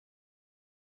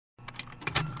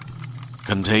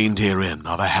Contained herein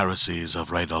are the heresies of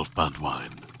Radolf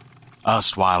Burntwine,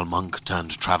 erstwhile monk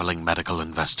turned traveling medical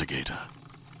investigator.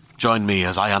 Join me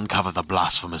as I uncover the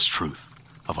blasphemous truth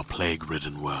of a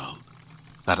plague-ridden world,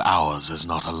 that ours is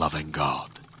not a loving God,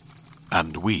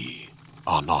 and we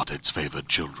are not its favored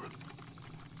children.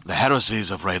 The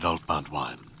heresies of Radolf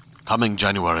Burntwine, coming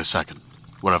January 2nd,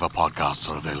 wherever podcasts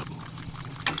are available.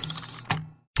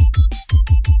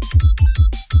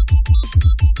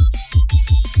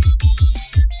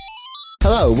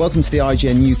 Hello, welcome to the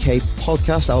IGN UK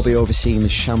Podcast. I'll be overseeing the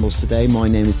shambles today. My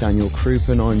name is Daniel Krupa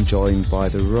and I'm joined by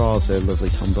the rather lovely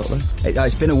Tom Butler.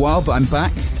 It's been a while, but I'm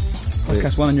back.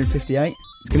 Podcast 158.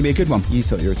 It's going to be a good one. You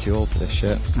thought you were too old for this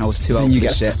shit. I was too old for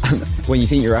this shit. When you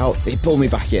think you're out, they pull me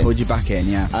back in. Pulled you back in,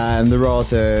 yeah. And the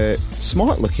rather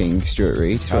smart-looking Stuart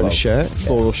Reid. He's wearing a shirt,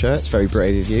 floral shirt. It's very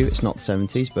brave of you. It's not the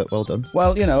 70s, but well done.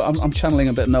 Well, you know, I'm channeling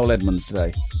a bit of Noel Edmonds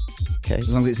today. Okay. As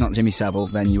long as it's not Jimmy Savile,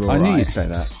 then you're all right. I knew you'd say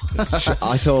that.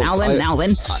 I thought... Now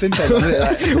then. Didn't take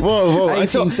that. Whoa.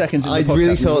 18 seconds in the podcast. I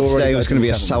really thought today was going to be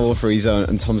a Savile-free zone,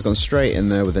 and Tom's gone straight in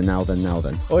there with a now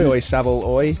then. Oi, Savile,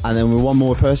 oi. And then with one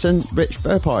more person, Rich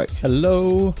Burpark.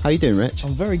 Hello. How you doing, Rich?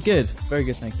 I'm very good. Very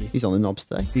good, thank you. He's on the knobs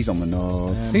today. He's on the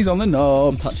knobs. He's on the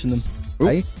knobs. Touching them.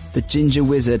 Hey? The Ginger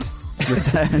Wizard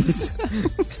returns.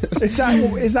 Is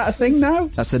that a thing now?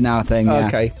 That's the now thing, yeah.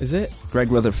 Okay. Is it?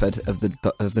 Greg Rutherford of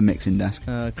the mixing desk.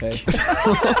 Okay.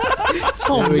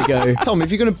 Tom, there we go. Tom,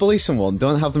 if you're going to bully someone,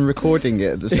 don't have them recording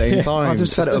it at the same time. I'm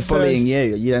just fed up of bullying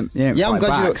you. You don't Yeah, I'm fight glad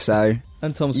back, you're... so...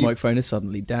 And Tom's microphone is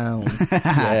suddenly down.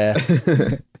 Yeah.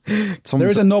 There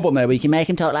is a knob on there where you can make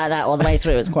him talk like that all the way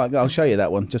through. It's quite good. I'll show you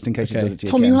that one, just in case he does it to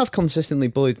you. Tom, again. you have consistently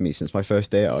bullied me since my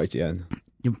first day at IGN.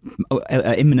 You're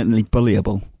imminently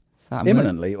bullyable.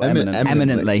 Imminently?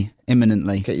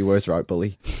 Imminently. Get your words right,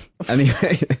 bully.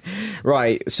 Anyway,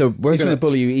 right, so we're He's going to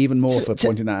bully you even more for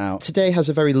pointing that out. Today has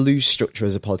a very loose structure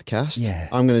as a podcast. Yeah.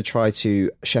 I'm going to try to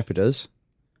shepherd us.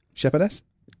 Shepherdess?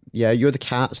 Yeah, you're the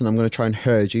cats, and I'm going to try and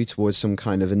herd you towards some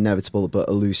kind of inevitable but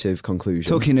elusive conclusion.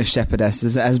 Talking of shepherdess,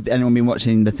 has anyone been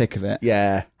watching the thick of it?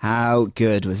 Yeah. How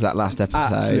good was that last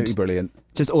episode? Absolutely brilliant.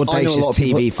 Just audacious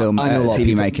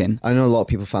TV making. I know a lot of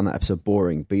people found that episode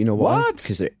boring, but you know why? What?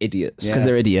 Because they're idiots. Because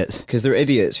they're idiots. Because they're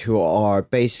idiots who are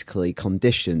basically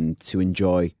conditioned to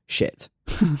enjoy shit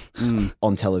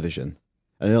on television.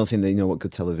 And I don't think they know what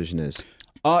good television is.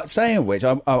 Saying of which,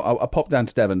 I popped down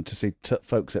to Devon to see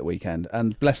folks at weekend,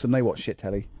 and bless them, they watch shit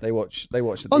telly. They watch.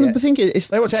 The thing is,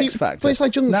 they watch X Factor. But it's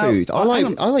like junk food. I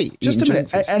like just a eating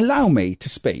minute. junk food. Allow me to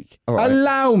speak. Right.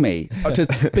 Allow me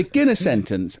to begin a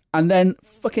sentence and then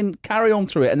fucking carry on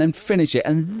through it and then finish it,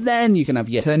 and then you can have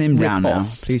your turn him down now.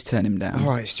 riposte. Please turn him down.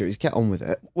 All right, Stuart, get on with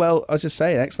it. Well, I was just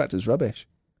saying, X Factor's rubbish.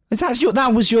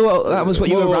 That was what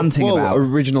you were ranting about.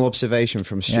 Original observation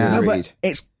from Stuart No, Reid. but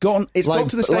it's gone. It's got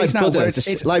to the stage now Buddha, where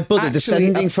it's like Buddha actually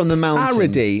descending a from the mountain.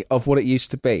 Parody of what it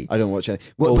used to be. I don't watch it.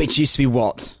 Which used to be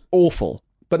what? Awful.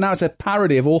 But now it's a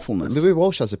parody of awfulness. Louis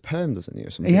Walsh has a perm, doesn't he, or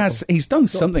something? He's done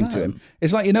something to him.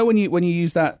 It's like, you know, when you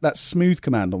use that smooth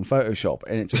command on Photoshop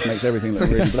and it just makes everything look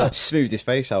really blurry. Smoothed his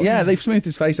face out. Yeah, they've smoothed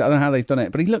his face out. I don't know how they've done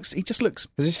it, but he just looks.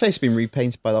 Has his face been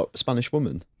repainted by that Spanish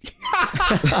woman?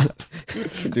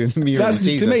 Doing the mirror of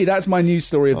Jesus. To me, that's my news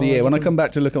story of the year. When I come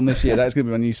back to look on this year, that's going to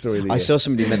be my news story of the year. I saw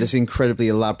somebody made this incredibly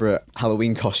elaborate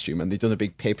Halloween costume and they've done a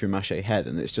big papier-mâché head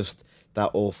and it's just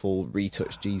that awful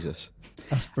retouched Jesus.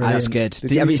 That's brilliant. That's good. Did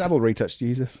Jimmy Savile retouch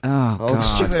Jesus? Oh,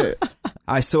 God.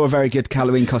 I saw a very good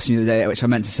Halloween costume the other day, which I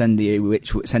meant to send to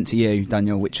you,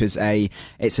 Daniel, which was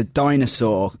it's a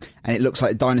dinosaur, and it looks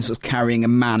like the dinosaur's carrying a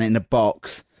man in a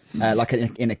box, like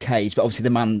in a cage, but obviously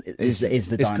the man is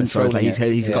the dinosaur. Like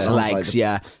he's got legs,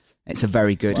 It's a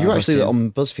very good. You were actually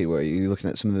on BuzzFeed, were you looking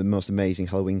at some of the most amazing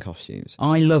Halloween costumes?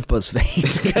 I love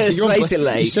BuzzFeed because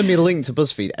basically you send me a link to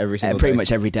BuzzFeed every single day. Pretty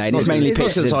much every day, and it's mainly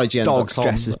pictures of dogs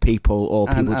dressed as people or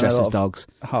people dressed as dogs.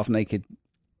 Half-naked,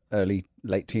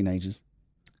 late teenagers.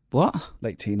 What?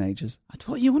 Late teenagers.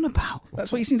 What are you on about?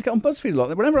 That's what you seem to get on BuzzFeed a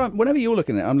lot. Whenever you're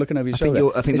looking at it, I'm looking over your shoulder.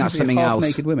 I think that's something else.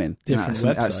 Half-naked women. Different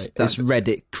website. That's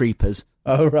Reddit creepers.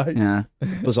 Oh, right. Yeah.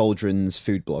 Buzz Aldrin's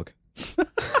food blog.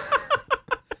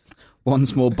 One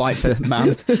small bite for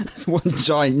man, one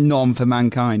giant nom for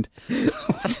mankind.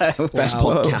 Best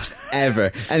podcast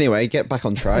ever. Anyway, get back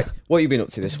on track. What have you been up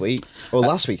to this week? Or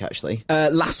last week, actually?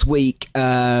 Last week...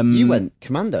 you went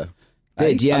commando.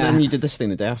 Did, yeah. And then you did this thing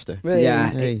the day after. Really? Yeah.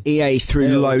 Hey. EA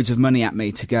threw loads of money at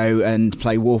me to go and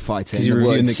play Warfighter. Because you're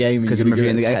reviewing the game. Because I'm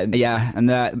reviewing the game. Yeah, and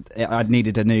I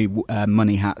needed a new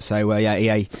money hat, so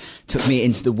EA took me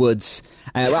into the woods.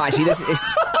 Well, actually,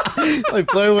 it's like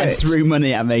blow it. And threw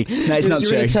money at me. No, it's not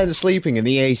you're true. in a tent sleeping, and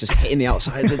the EA's just hitting the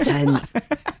outside of the tent.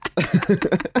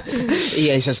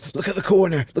 EA says, look at the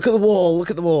corner, look at the wall, look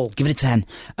at the wall. Give it a 10.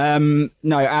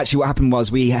 No, actually what happened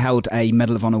was we held a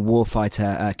Medal of Honor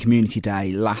Warfighter community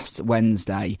day last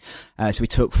Wednesday. So we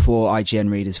took 4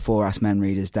 IGN readers, 4 Ask Men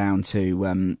readers down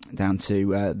to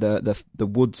the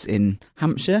woods in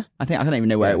Hampshire. I don't even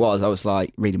know where it was. I was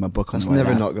like reading my book on That's the way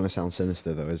never there. not going to sound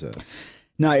sinister though, is it?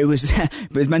 No, it was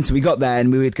mental. We got there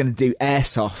and we were going to do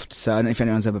airsoft. So I don't know if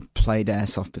anyone's ever played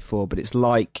airsoft before, but it's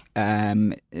like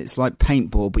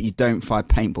paintball, but you don't fire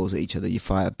paintballs at each other. You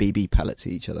fire BB pellets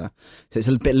at each other. So it's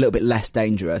a little bit less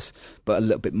dangerous, but a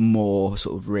little bit more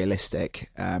sort of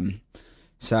realistic.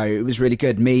 So it was really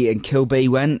good. Me and Kilby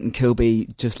went, and Kilby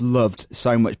just loved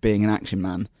so much being an action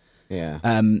man. Yeah.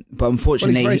 But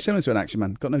unfortunately, he's very similar to an action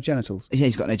man. Got no genitals. Yeah,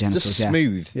 he's got no genitals. Just yeah.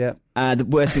 smooth. Yeah. The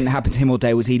worst thing that happened to him all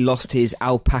day was he lost his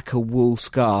alpaca wool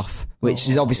scarf, which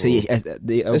is obviously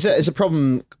It's a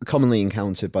problem commonly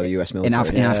encountered by the US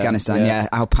military. in Afghanistan. Yeah,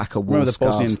 alpaca wool Remember the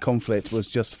scarves. Bosnian conflict was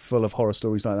just full of horror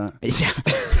stories like that. Yeah.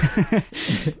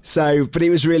 So, but it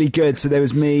was really good. So there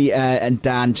was me and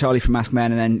Dan, Charlie from Ask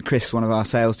Men, and then Chris, one of our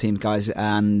sales team guys,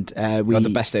 and we had the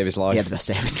best day of his life. Yeah, the best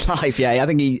day of his life. Yeah, I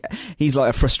think he's like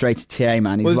a frustrated TA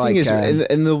man. He's Well, the like, thing is,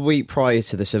 in the week prior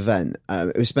to this event,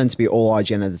 it was meant to be all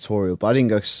IGN editorial, but I didn't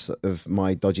go because of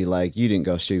my dodgy leg. You didn't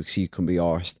go, Stu, because you couldn't be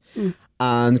arsed.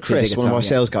 And Chris, one of our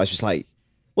sales guys, was like,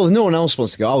 well, if no one else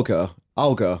wants to go,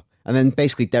 I'll go. And then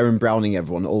basically Darren Browning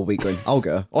everyone all week going, I'll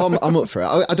go. Oh, I'm up for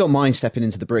it. I don't mind stepping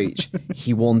into the breach.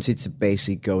 He wanted to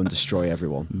basically go and destroy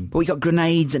everyone. But we got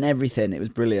grenades and everything. It was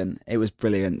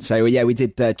brilliant. So yeah, we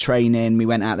did training. We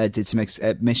went out there, did some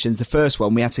missions. The first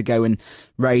one, we had to go and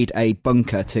raid a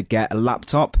bunker to get a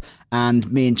laptop.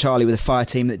 And me and Charlie were the fire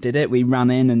team that did it. We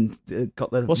ran in and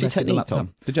got the. What's your rest of the technique, laptop.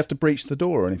 Tom? Did you have to breach the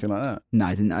door or anything like that? No,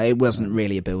 it wasn't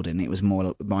really a building. It was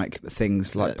more like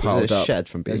things like piled it was a up. shed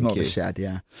from It was more of a B&Q. shed,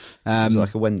 yeah. It was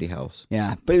like a Wendy house.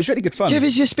 Yeah, but it was really good fun. Give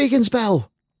us your speaking spell.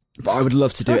 But I would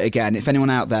love to do it again. If anyone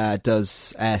out there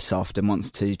does airsoft and wants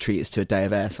to treat us to a day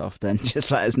of airsoft, then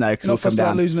just let us know because Not we'll for come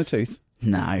down. losing a tooth.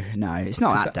 No, it's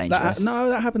not that dangerous.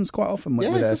 That happens quite often with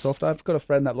it does. airsoft. I've got a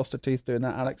friend that lost a tooth doing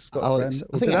that. Alex got a friend.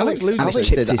 I think Did Alex lose Alex his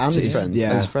did, chipped his and his tooth. friend.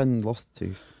 Yeah. His friend lost a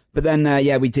tooth. But then,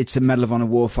 we did some Medal of Honor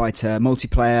Warfighter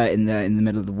multiplayer in the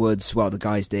middle of the woods. Well, the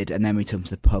guys did, and then we took them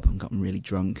to the pub and got them really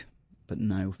drunk. But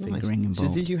no fingering Nice. So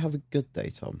involved. did you have a good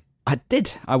day, Tom? I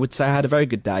did. I would say I had a very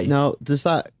good day. Now, does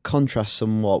that contrast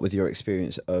somewhat with your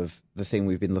experience of the thing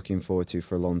we've been looking forward to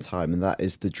for a long time, and that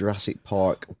is the Jurassic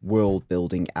Park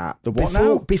world-building app? The what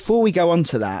now? Before we go on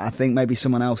to that, I think maybe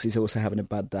someone else is also having a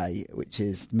bad day, which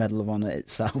is Medal of Honor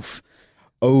itself.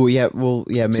 Oh, yeah, well,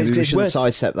 yeah, maybe it's we should worth-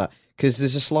 sidestep that, because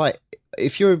there's a slight...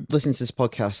 If you're listening to this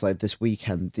podcast like this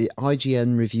weekend, the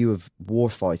IGN review of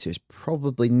Warfighter is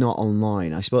probably not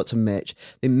online. I spoke to Mitch.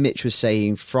 I think Mitch was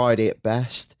saying Friday at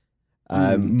best,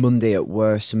 Monday at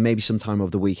worst, and maybe sometime over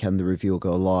the weekend the review will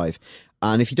go live.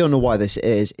 And if you don't know why this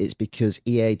is, it's because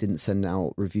EA didn't send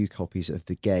out review copies of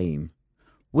the game.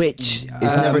 Which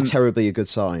It's never terribly a good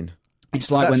sign. it's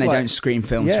like when That's they like- don't screen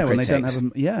films Yeah, for when they critics.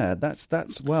 don't have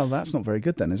that's not very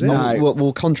good then, is it? No.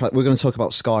 We're going to talk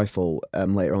about Skyfall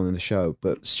later on in the show,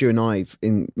 but Stu and I,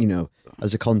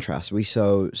 as a contrast, we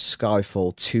saw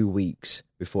Skyfall 2 weeks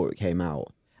before it came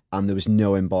out, and there was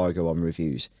no embargo on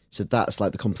reviews. So that's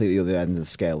like the completely other end of the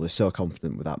scale. They're so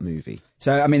confident with that movie.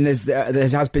 So, I mean, there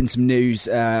has been some news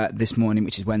this morning,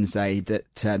 which is Wednesday,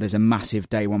 that there's a massive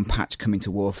day one patch coming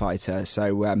to Warfighter.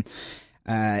 So,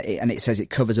 and it says it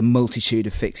covers a multitude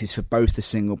of fixes for both the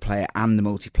single player and the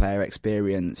multiplayer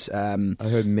experience. I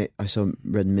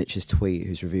read Mitch's tweet,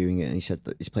 who's reviewing it, and he said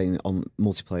that he's playing on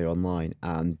multiplayer online,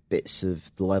 and bits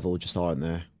of the level just aren't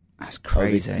there. That's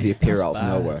crazy. They appear That's out of bad.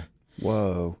 nowhere.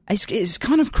 Whoa. It's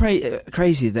kind of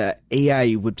crazy that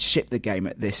EA would ship the game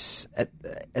at this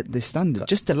standard.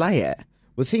 Just delay it.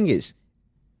 Well, the thing is,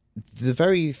 the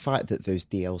very fact that there's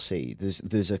DLC,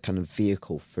 there's a kind of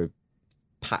vehicle for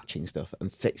patching stuff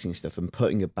and fixing stuff and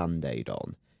putting a band-aid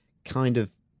on, kind of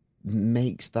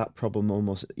makes that problem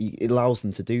almost... It allows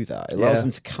them to do that. It allows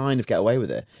them to kind of get away with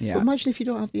it. Yeah. But imagine if you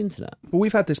don't have the internet. Well,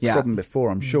 we've had this Yeah. problem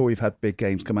before. I'm sure we've had big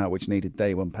games come out which needed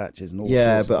day one patches and all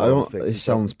Yeah, sorts but of I bug don't... fixes. It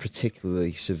sounds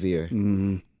particularly severe. I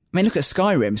mean, look at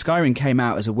Skyrim. Skyrim came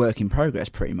out as a work in progress,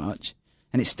 pretty much.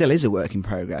 And it still is a work in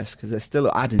progress because they're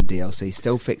still adding DLC,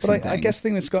 still fixing But things. I guess the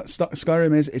thing with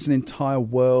Skyrim is it's an entire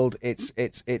world. It's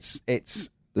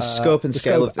The scope and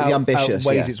scale of the ambitious,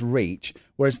 outweighs yeah. its reach.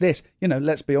 Whereas this,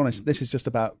 let's be honest, this is just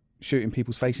about shooting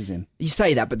people's faces in. You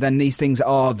say that, but then these things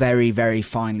are very, very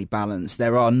finely balanced.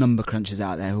 There are number crunchers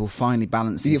out there who will finely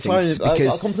balance these things. I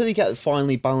completely get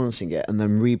finally balancing it and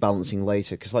then rebalancing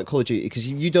later, because like Call of Duty, because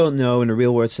you don't know in a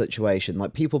real world situation,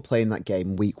 like people playing that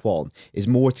game week one is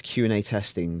more to Q&A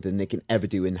testing than they can ever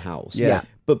do in-house. Yeah.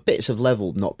 But bits of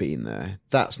level not being there,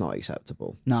 that's not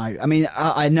acceptable. No, I mean,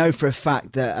 I know for a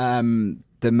fact that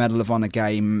the Medal of Honor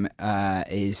game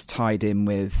is tied in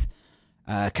with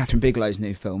Catherine Bigelow's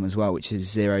new film as well, which is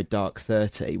Zero Dark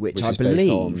 30, which I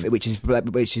believe, which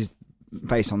is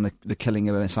based on the killing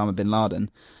of Osama bin Laden.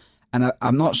 And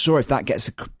I'm not sure if that gets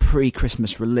a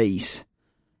pre-Christmas release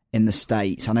in the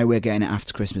States. I know we're getting it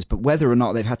after Christmas, but whether or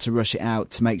not they've had to rush it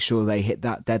out to make sure they hit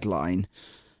that deadline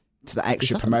to the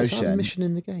extra promotion. Is that a mission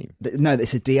in the game? No,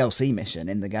 it's a DLC mission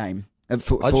in the game. I just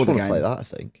want to play that, I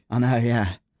think. I know,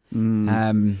 yeah.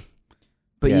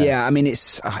 But yeah, I mean,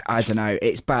 I don't know,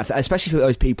 it's bad, especially for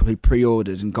those people who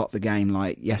pre-ordered and got the game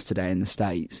like yesterday in the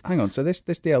States. Hang on, so this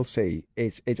DLC,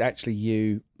 it's actually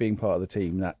you being part of the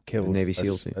team that kills the Navy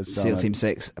SEAL team. SEAL Team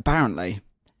 6, apparently.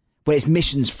 Well, it's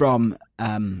missions from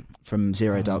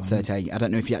Zero Dark 30. I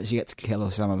don't know if you actually get to kill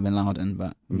Osama bin Laden,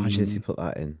 but... Imagine if you put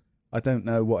that in. I don't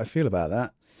know what I feel about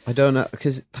that. I don't know,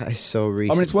 because that is so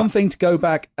recent. I mean, it's one thing to go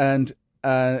back and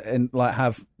like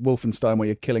have Wolfenstein where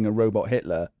you're killing a robot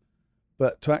Hitler,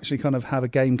 but to actually kind of have a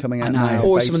game coming out now,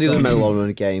 or some of the other Medal of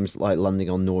Honor games like landing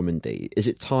on Normandy. Is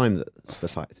it time that's the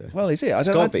factor? Well, is it? I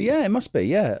don't know. Yeah, it must be.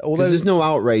 Yeah, although there's no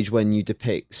outrage when you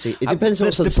depict. See, it depends on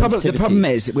the problem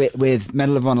is with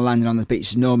Medal of Honor landing on the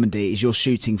beach of Normandy is you're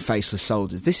shooting faceless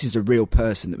soldiers. This is a real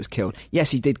person that was killed. Yes,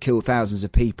 he did kill thousands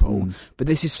of people, but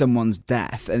this is someone's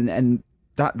death, and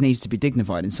that needs to be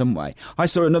dignified in some way. I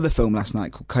saw another film last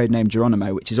night called Codename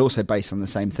Geronimo, which is also based on the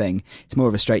same thing. It's more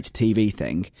of a straight-to-TV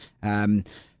thing.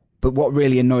 But what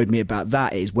really annoyed me about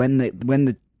that is when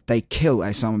they kill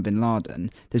Osama bin Laden,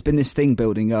 there's been this thing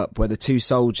building up where the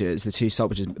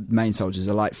main soldiers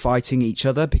are like fighting each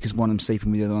other because one of them's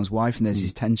sleeping with the other one's wife, and there's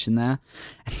this tension there.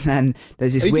 And then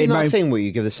there's this weird thing where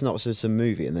you give the synopsis of a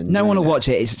movie and then... No one will watch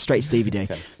it, it's straight to DVD.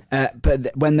 Okay.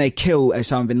 But when they kill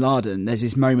Osama bin Laden, there's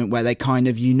this moment where they kind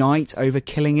of unite over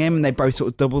killing him, and they both sort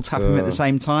of double tap him at the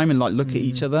same time and like look at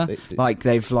each other like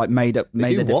they've like made their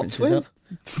differences up.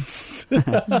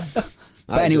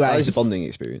 But anyway, that is a bonding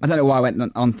experience. I don't know why I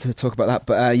went on to talk about that,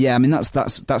 but yeah, I mean that's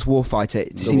Warfighter.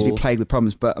 It seems to be plagued with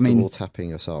problems, but I mean, double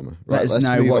tapping Osama. Right, let us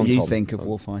know what you think of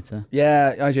Warfighter.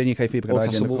 Yeah, IGN UK feedback. Or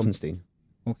Castle Wolfenstein.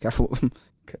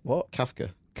 What?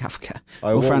 Kafka.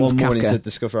 I Franz one morning to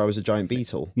discover I was a giant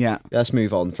beetle. Yeah. Let's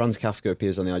move on. Franz Kafka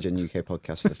appears on the IGN UK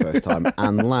podcast for the first time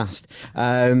and last.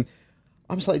 I'm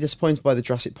slightly disappointed by the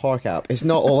Jurassic Park app. It's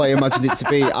not all I imagined it to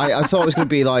be. I thought it was going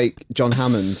to be like John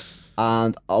Hammond,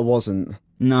 and I wasn't.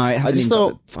 No, it hasn't even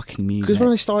got the fucking music. Because when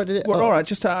I started it... Well, all right,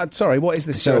 just sorry, what is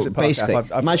this Jurassic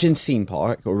Park app? Imagine Theme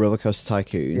Park or Roller Coaster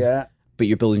Tycoon. Yeah. But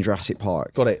you're building Jurassic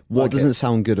Park. Got it. What doesn't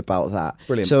sound good about that?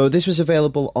 Brilliant. So this was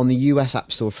available on the US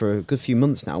App Store for a good few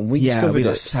months now. And we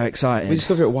got so excited. We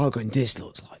discovered it a while ago, and this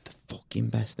looks like the fucking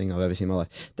best thing I've ever seen in my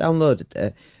life. Downloaded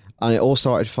it, and it all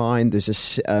started fine. There's a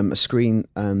screen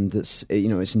that's,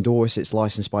 it's endorsed, it's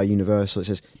licensed by Universal. It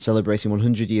says celebrating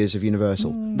 100 years of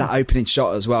Universal. That opening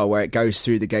shot as well, where it goes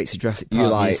through the gates of Jurassic Park.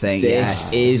 You're like,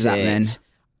 this is that it. Then?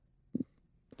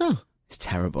 No. It's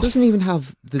terrible. It doesn't even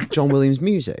have the John Williams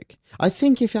music. I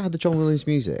think if it had the John Williams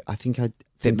music, I think I'd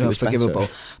think it was forgivable.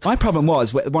 Better. My problem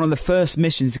was one of the first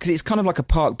missions, because it's kind of like a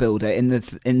park builder in the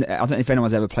I don't know if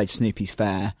anyone's ever played Snoopy's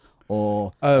Fair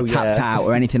or Tapped Out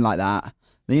or anything like that.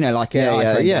 You know, like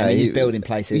you building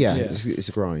places. Yeah, it's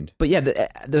a grind. But yeah,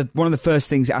 the one of the first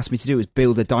things it asked me to do was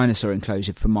build a dinosaur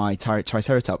enclosure for my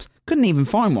Triceratops. Couldn't even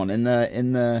find one in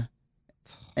the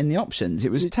options.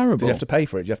 It was terrible. Did you have to pay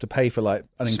for it? Did you have to pay for like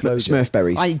an enclosure?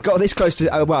 Smurfberries. I got this close to.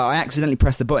 I accidentally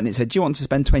pressed the button. It said, "Do you want to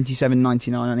spend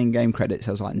 $27.99 on in-game credits?"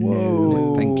 I was like,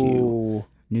 "No, thank you.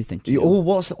 No, thank you."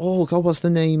 What's the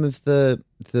name of the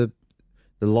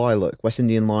lilac, West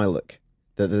Indian lilac?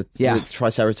 The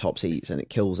Triceratops eats and it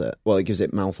kills it. Well, it gives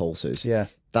it mouth ulcers. Yeah,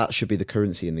 that should be the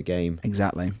currency in the game.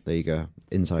 Exactly. There you go.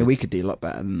 Inside. We could do a lot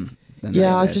better than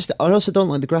I also don't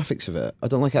like the graphics of it. I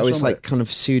don't like how it's like kind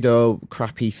of pseudo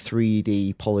crappy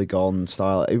 3D polygon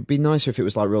style. It would be nicer if it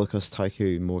was like Roller Coaster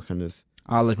Tycoon, more kind of.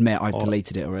 I'll admit I've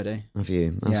deleted it already. Have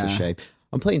you? That's a shame.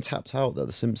 I'm playing Tapped Out though,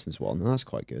 the Simpsons one, and that's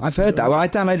quite good. I've heard that. Well, I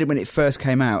downloaded it when it first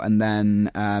came out, and then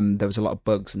there was a lot of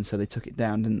bugs, and so they took it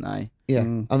down, didn't they? Yeah,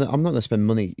 and I'm not going to spend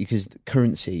money because the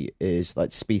currency is like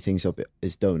to speed things up.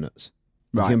 Is donuts.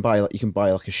 Right. You can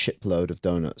buy like a shipload of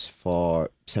donuts for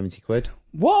 70 quid.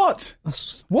 What?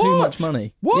 That's What? too much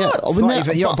money. What? Yeah, It's not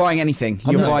even- you're not buying anything.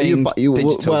 You're buying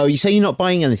digital. Well, you say you're not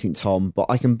buying anything, Tom, but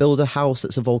I can build a house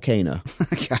that's a volcano.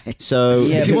 Okay. So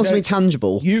Yeah, if you but want no, something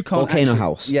tangible, You can't volcano actually,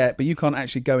 house. Yeah, but you can't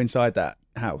actually go inside that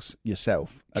house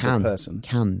yourself as a person.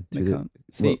 Can They through the, can't.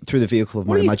 See, through the vehicle of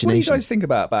my What do you imagination. guys think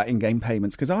about in-game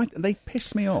payments? Because they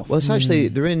piss me off. Well, it's actually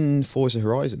they're in Forza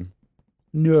Horizon.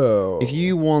 No. If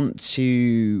you want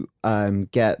to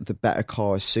get the better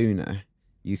cars sooner,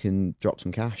 you can drop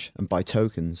some cash and buy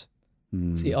tokens.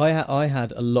 See, I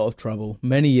had a lot of trouble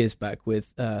many years back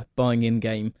with buying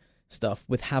in-game stuff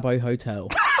with Habbo Hotel.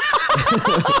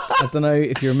 I don't know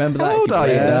if you remember that. How old are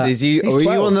you? Did you? He's Were you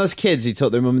 12. one of those kids who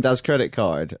took their mum and dad's credit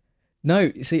card?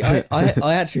 No, see, I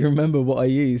actually remember what I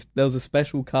used. There was a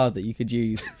special card that you could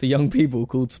use for young people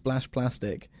called Splash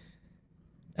Plastic.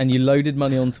 And you loaded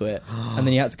money onto it, and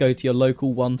then you had to go to your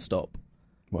local one-stop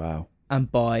Wow.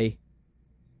 and buy...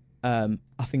 I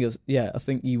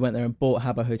think you went there and bought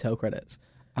Habbo Hotel credits.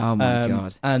 Oh my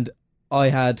God. And I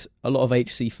had a lot of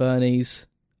HC Fernies.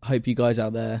 I hope you guys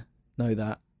out there know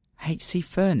that. HC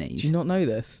Fernies? Do you not know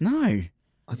this? No. I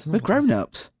don't know. We're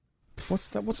grown-ups. What's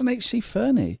that? What's an HC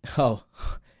Fernie? Oh,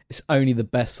 it's only the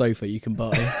best sofa you can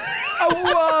buy.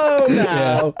 Oh, whoa!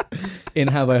 Now. In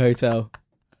Habbo Hotel.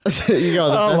 You got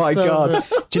the Oh best my sofa. God.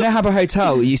 Do you know Habbo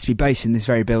Hotel used to be based in this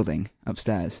very building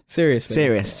upstairs? Seriously.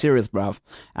 Serious, bruv.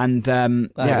 And That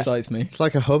yeah. excites me. It's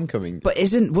like a homecoming. But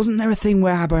wasn't there a thing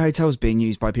where Habbo Hotel was being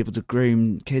used by people to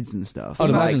groom kids and stuff? I'd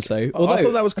imagine like- so. I Although,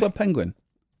 thought that was Club Penguin.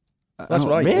 That's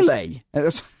what I used. Really?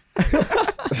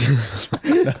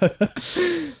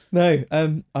 no.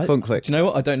 Fun click. Do you know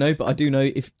what? I don't know, but I do know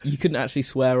if you couldn't actually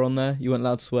swear on there, you weren't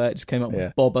allowed to swear. It just came up Yeah.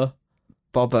 with bobber.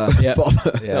 Bobber. Yeah,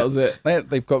 Yeah. that was it.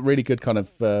 They've got really good kind of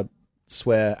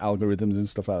swear algorithms and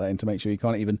stuff like that, and to make sure you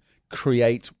can't even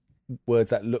create words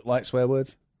that look like swear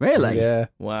words. Really? Yeah.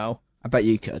 Wow. I bet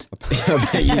you could. I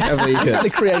bet you I'm could. fairly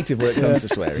creative when it comes to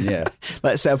swearing, yeah.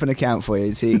 Let's set up an account for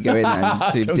you so you can go in there and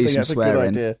I do don't some think that's a good swearing.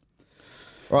 idea.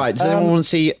 Right, does anyone want to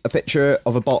see a picture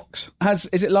of a box?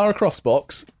 Is it Lara Croft's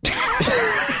box?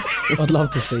 I'd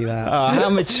love to see that. Oh, how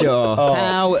mature.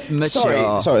 How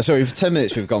mature. Sorry. For 10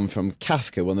 minutes, we've gone from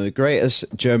Kafka, one of the greatest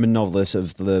German novelists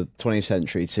of the 20th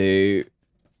century, to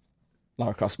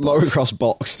Lara Croft. Laura Cross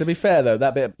box. To be fair, though,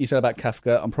 that bit you said about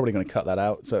Kafka, I'm probably going to cut that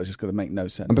out, so it's just going to make no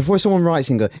sense. And before someone writes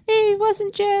and goes, he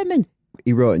wasn't German.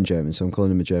 He wrote in German, so I'm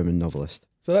calling him a German novelist.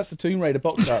 So that's the Tomb Raider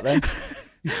box art then.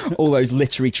 All those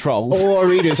literary trolls. All our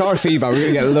readers, our feedback, we're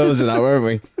going to get loads of that, weren't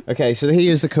we? Okay, so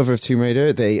here's the cover of Tomb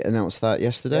Raider. They announced that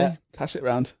yesterday. Yeah, pass it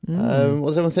round. What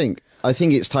does everyone think? I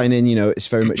think it's tying in, it's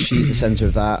very much she's the centre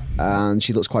of that, and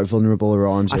she looks quite vulnerable, her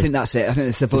arms. I think that's it. I think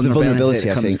it's the the vulnerability, vulnerability,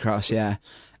 I that comes think. across, yeah.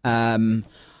 and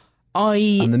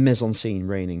the mise en scene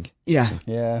raining. Yeah.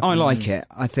 Yeah. I like it.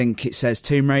 I think it says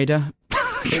Tomb Raider.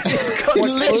 literally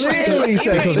says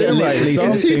Because it literally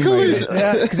Tomb says Raider. Tomb Raider.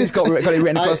 Yeah, because it's got it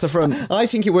written across the front. I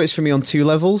think it works for me on 2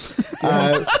 levels,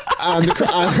 and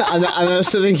I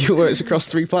also think it works across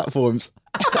 3 platforms.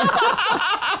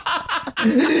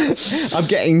 I'm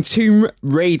getting tomb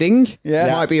raiding.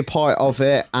 Yeah. Might be a part of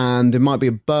it, and there might be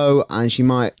a bow, and she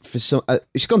might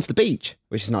she's gone to the beach,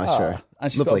 which is nice for her.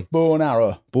 And she's Lovely. got a bow and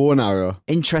arrow. Bow and arrow.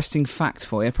 Interesting fact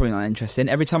for you, probably not interesting.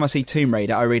 Every time I see Tomb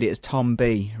Raider, I read it as Tom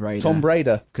B. Raider. Tom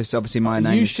Braider. Because obviously my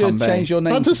name You is Tom should B. change your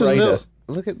name That to doesn't Braider.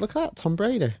 look at that Tom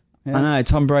Braider. I know,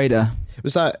 Tom Braider.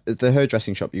 Was that the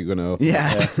hairdressing shop you're going to?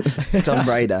 Yeah, Tom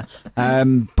Braider.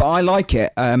 But I like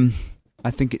it.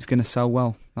 I think it's going to sell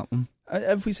well, that one.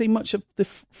 Have we seen much of the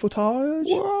footage?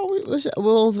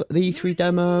 Well, the E3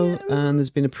 demo, and there's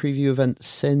been a preview event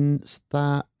since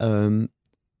that.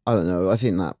 I don't know. I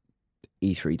think that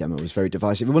E3 demo was very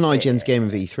divisive. It won IGN's Game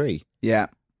of E3, Yeah.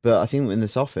 but I think in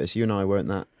this office, you and I weren't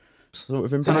that sort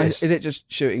of And impressed. is it just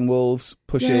shooting wolves,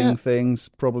 pushing Yeah. things,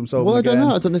 problem solving? Well, I don't again?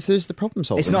 know. I don't know if there's the problem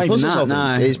solving. It's not The even puzzle that,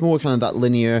 solving. no. It's more kind of that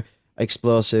linear,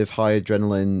 explosive, high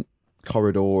adrenaline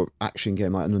corridor action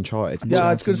game like an Uncharted.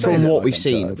 Yeah, it's good to say, From is it what like we've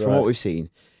seen, Uncharted, from right. what we've seen,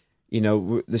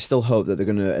 there's still hope that they're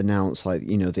going to announce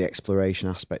the exploration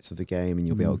aspect of the game, and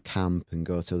you'll be able to camp and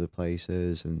go to other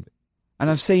places. And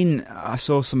I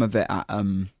saw some of it at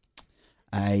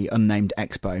a unnamed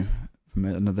expo from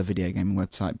another video gaming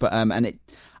website. But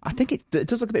I think it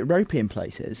does look a bit ropey in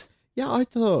places. yeah, I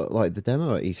thought like the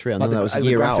demo at E3. I know Like that was a the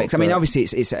year out. graphics. I mean, but obviously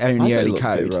it's I only thought it early looked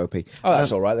a bit code. ropey. Oh,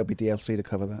 that's all right. There'll be DLC to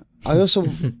cover that.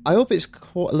 I hope it's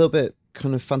quite a little bit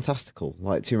kind of fantastical,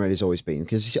 like Tomb Raider's always been.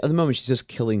 Because at the moment she's just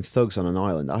killing thugs on an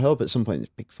island. I hope at some point it's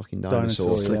a big fucking dinosaur,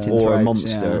 Dinosaur, yeah. or a Throats,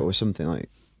 monster yeah. or something like.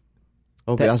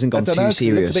 I hope it hasn't I gone don't know, too 'cause it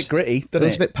serious. looks a bit gritty, doesn't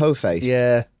It's it? a bit po-faced.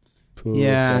 Yeah.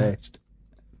 Yeah. Perfect.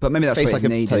 But maybe that's Face what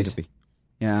like it's a needed. Teletubby.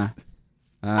 Yeah.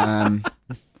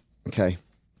 Okay.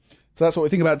 So that's what we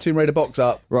think about Tomb Raider box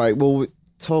art. Right. Well,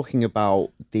 talking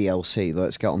about DLC,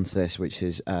 let's get on to this, which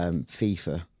is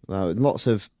FIFA. Lots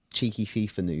of cheeky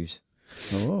FIFA news.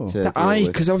 Oh.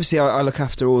 Because obviously I look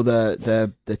after all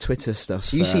the Twitter stuff.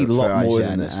 So you see a lot more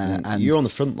than IGN, this. and You're on the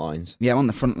front lines. Yeah, I'm on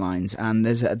the front lines, and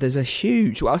there's a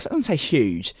huge. Well, I wouldn't say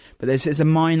huge, but there's a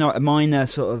minor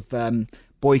sort of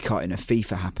boycotting of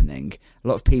FIFA happening. A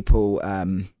lot of people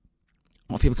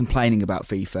complaining about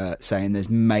FIFA, saying there's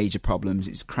major problems.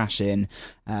 It's crashing.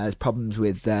 There's problems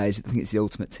with. I think it's the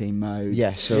Ultimate Team mode.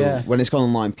 Yeah. So when it's gone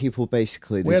online, people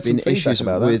basically there's been issues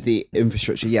with the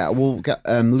infrastructure. Yeah. We'll get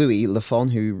Louis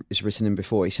Lafon, who has written in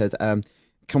before. He said,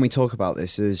 "Can we talk about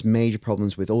this? There's major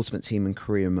problems with Ultimate Team and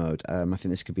Career mode. I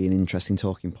think this could be an interesting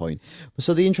talking point.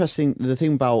 So the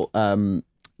thing about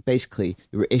basically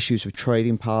there were issues with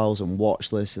trading piles and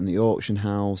watch lists and the auction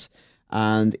house."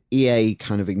 And EA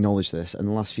kind of acknowledged this. And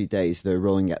the last few days, they said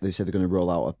they're going to roll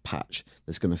out a patch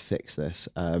that's going to fix this.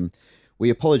 We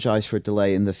apologise for a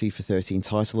delay in the FIFA 13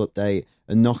 title update.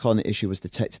 A knock-on issue was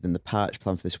detected in the patch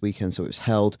planned for this weekend, so it was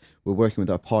held. We're working with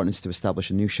our partners to establish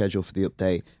a new schedule for the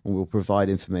update, and we'll provide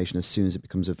information as soon as it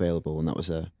becomes available. And that was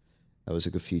a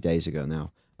good few days ago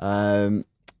now.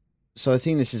 So I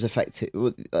think this is affecting,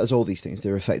 as all these things,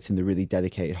 they're affecting the really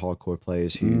dedicated hardcore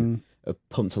players who have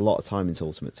pumped a lot of time into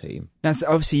Ultimate Team. Now, so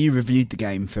obviously you reviewed the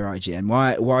game for IGN.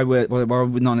 Why were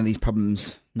none of these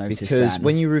problems noticed? Because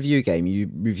when you review a game, you're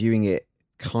reviewing it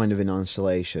kind of in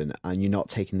isolation, and you're not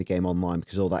taking the game online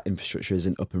because all that infrastructure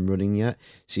isn't up and running yet.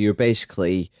 So you're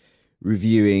basically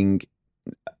reviewing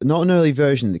not an early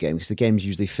version of the game because the game's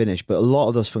usually finished, but a lot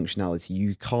of those functionality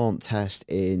you can't test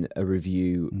in a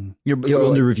review. You're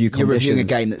under review conditions. You're reviewing a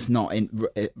game that's not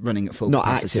running at full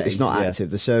capacity. Active. It's not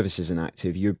active. The service isn't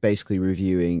active. You're basically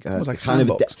reviewing like kind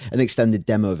of an extended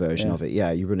demo version of it.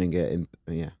 Yeah, you're running it in.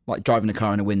 Yeah, like driving a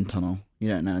car in a wind tunnel. You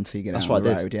don't know until you get out on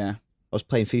the road. Yeah. I was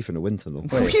playing FIFA in a wind tunnel.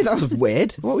 Yeah, that was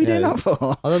weird. What were you doing that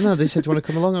for? I don't know. They said, "Do you want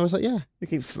to come along?" I was like, "Yeah." They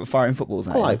keep firing footballs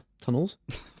at I you. like tunnels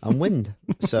and wind,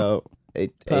 so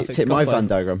it tipped my combo. Venn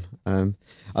diagram. And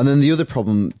then the other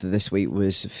problem this week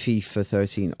was FIFA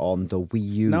 13 on the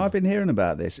Wii U. Now I've been hearing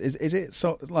about this. Is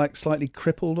it like slightly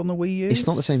crippled on the Wii U? It's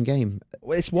not the same game.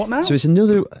 It's what now? So it's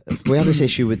another. We had this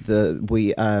issue with the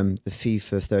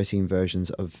FIFA 13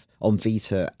 versions on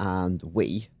Vita and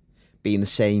Wii being the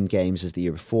same games as the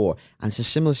year before, and it's a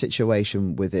similar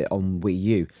situation with it on Wii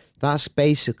U. That's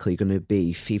basically going to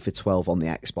be FIFA 12 on the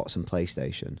Xbox and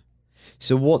PlayStation.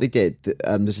 So what they did,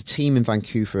 there's a team in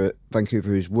Vancouver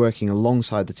who's working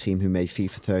alongside the team who made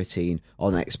FIFA 13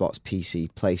 on Xbox,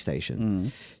 PC,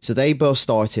 PlayStation. So they both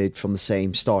started from the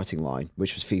same starting line,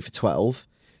 which was FIFA 12.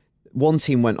 One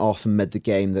team went off and made the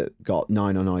game that got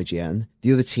 9 on IGN.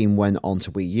 The other team went on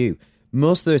to Wii U.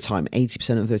 Most of their time,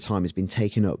 80% of their time has been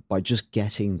taken up by just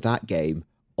getting that game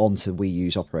onto Wii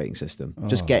U's operating system,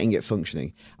 just getting it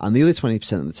functioning. And the other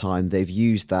 20% of the time, they've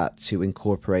used that to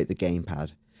incorporate the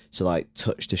gamepad. So like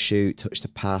touch to shoot, touch to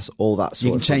pass, all that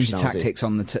sort of You can change the functionality. tactics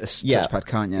on the touchpad,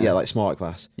 can't you? Yeah, like Smart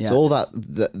Glass. Yeah. So all that,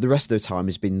 the rest of their time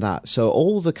has been that. So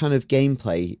all the kind of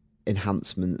gameplay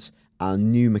enhancements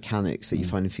and new mechanics that you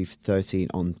find in FIFA 13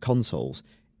 on consoles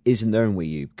isn't there in Wii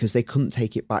U because they couldn't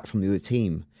take it back from the other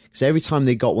team. Because every time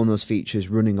they got one of those features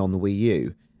running on the Wii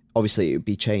U, obviously it would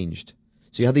be changed.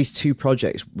 So you had these two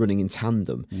projects running in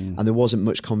tandem, and there wasn't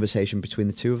much conversation between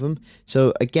the two of them.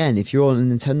 So again, if you're on a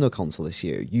Nintendo console this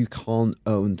year, you can't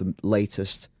own the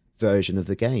latest version of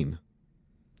the game,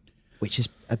 which is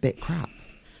a bit crap.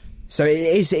 So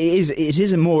it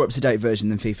is a more up-to-date version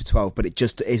than FIFA 12, but it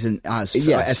just isn't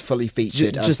as fully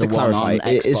featured as the one on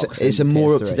Xbox. It's a and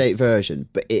more PS3. up-to-date version,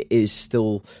 but it is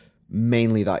still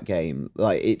mainly that game.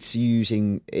 Like it's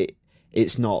using it.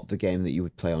 It's not the game that you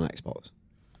would play on Xbox.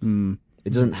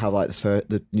 It doesn't have like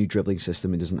the new dribbling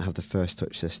system. It doesn't have the first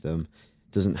touch system.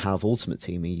 It doesn't have Ultimate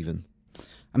Team even.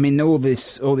 I mean, all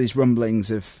these rumblings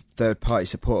of third-party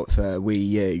support for Wii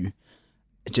U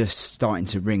are just starting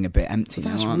to ring a bit empty.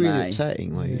 But that's now, aren't really they?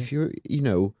 upsetting. Like if you're,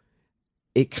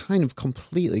 it kind of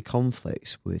completely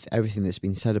conflicts with everything that's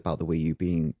been said about the Wii U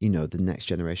being, the next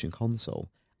generation console,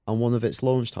 and one of its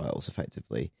launch titles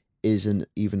effectively isn't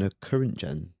even a current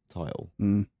gen title.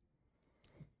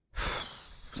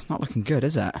 It's not looking good,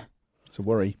 is it? It's a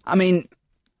worry. I mean,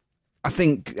 I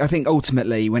think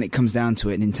ultimately, when it comes down to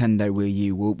it, Nintendo Wii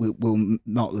U will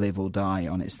not live or die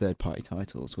on its third-party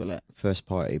titles, will it? First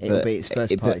party. It'll be its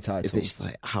first-party title. It's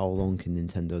like, how long can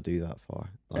Nintendo do that for?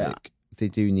 Like, they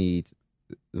do need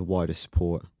the wider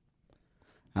support.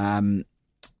 I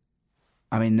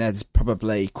mean, there's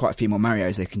probably quite a few more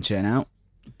Marios they can churn out.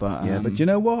 But but you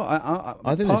know what?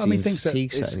 I think part of me there's thinks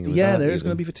fatigue that setting with yeah, that there is even.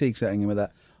 going to be fatigue setting in with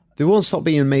that. They won't stop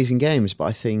being amazing games, but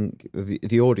I think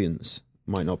the audience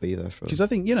might not be there for. Because I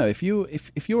think, you know, if you're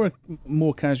a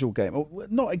more casual gamer, or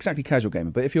not exactly casual gamer,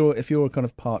 but if you're a kind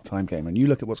of part-time gamer and you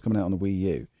look at what's coming out on the Wii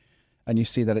U and you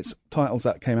see that it's titles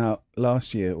that came out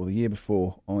last year or the year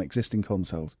before on existing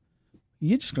consoles,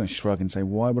 you're just going to shrug and say,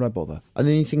 why would I bother? And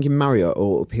then you're thinking Mario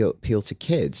will appeal to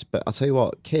kids, but I'll tell you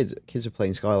what, kids are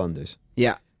playing Skylanders.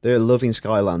 yeah. They're loving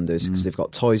Skylanders because they've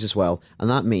got toys as well, and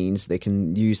that means they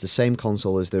can use the same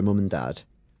console as their mum and dad.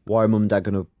 Why are mum and dad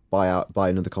going to buy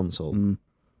another console?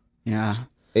 Yeah.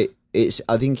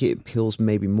 I think it appeals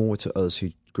maybe more to us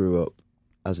who grew up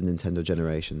as a Nintendo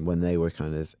generation when they were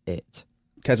kind of it.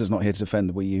 Keza's not here to defend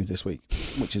the Wii U this week,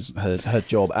 which is her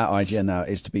job at IGN now,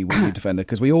 is to be Wii U defender,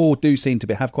 because we all do seem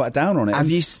to have quite a down on it. Have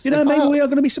you maybe we are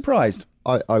going to be surprised.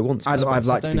 I want to. I'd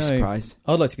like to I be don't know. surprised.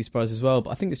 I'd like to be surprised as well,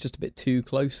 but I think it's just a bit too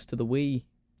close to the Wii.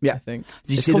 Yeah. I think.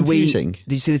 Did you It's see confusing.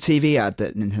 Did you see the TV ad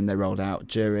that Nintendo rolled out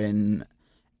during?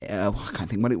 I can't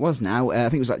think what it was now. I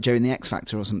think it was like during the X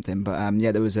Factor or something. But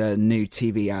yeah, there was a new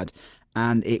TV ad,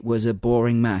 and it was a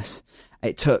boring mess.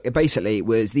 These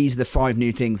are the 5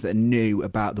 new things that are new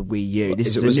about the Wii U.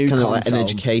 This is was a new kind console. of like an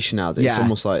education ad. It's Yeah.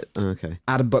 almost like okay.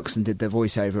 Adam Buxton did the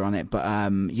voiceover on it, but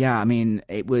yeah, I mean,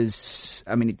 it was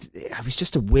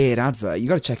just a weird advert. You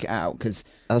got to check it out because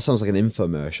That sounds like an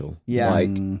infomercial. Yeah. like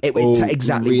It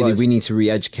exactly really, was. we need to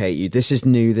re-educate you. This is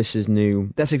new. This is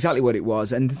new. that's exactly what it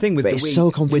was. And the thing with But the it's Wii, so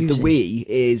with confusing. the Wii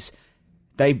is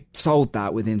they sold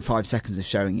that within 5 seconds of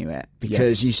showing you it,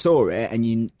 because you saw it and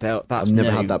you felt that's I've never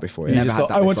new. had that before. You Yeah. You never just had thought,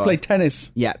 that I want to before. play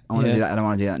tennis. Yeah, I want to Yeah. do that, and I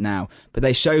want to do that now. But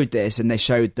they showed this, and they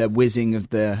showed the whizzing of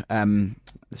the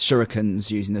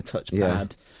shurikens using the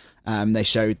touchpad. They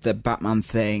showed the Batman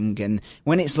thing, and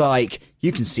when it's like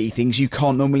you can see things you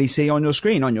can't normally see on your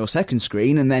screen, on your second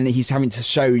screen, and then he's having to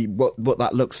show you what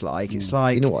that looks like. It's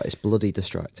like, You know what? It's bloody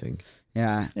distracting.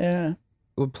 yeah, Yeah.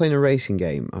 We're playing a racing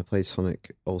game. I played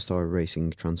Sonic All-Star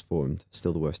Racing Transformed.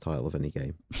 Still the worst title of any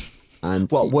game.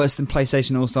 And what worse than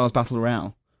PlayStation All Stars Battle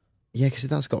Royale? Yeah, because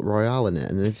that's got Royale in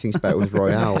it, and everything's better with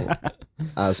Royale,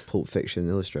 as Pulp Fiction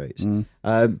illustrates.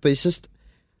 But it's just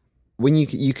when you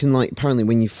can like, apparently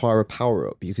when you fire a power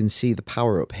up, you can see the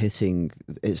power up hitting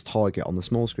its target on the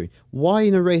small screen. Why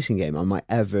in a racing game am I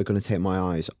ever going to take my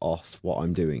eyes off what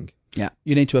I'm doing? Yeah.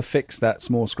 You need to affix that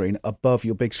small screen above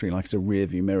your big screen, like it's a rear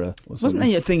view mirror. Or Wasn't something.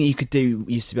 there a thing you could do?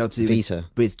 Used to be able to do Vita.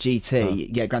 with GT,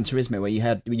 yeah, Gran Turismo, where you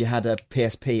had a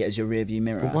PSP as your rear view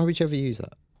mirror. But why would you ever use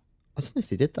that? I don't know if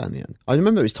they did that in the end. I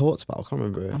remember it was talked about. I can't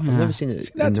remember. I've never seen it.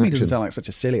 That in to me doesn't action. sound like such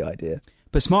a silly idea.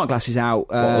 But Smart Glass is out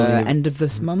only- end of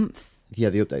this month. Yeah,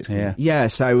 the updates. Yeah. Yeah,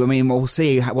 so I mean, we'll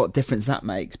see what difference that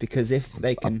makes, because if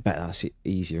they I can, bet that's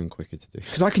easier and quicker to do.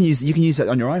 because you can use that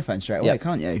on your iPhone straight away, Yeah.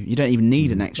 can't you? You don't even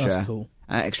need an extra That's cool.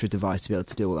 extra device to be able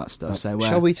to do all that stuff. So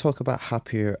Shall we talk about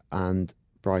happier and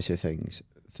brighter things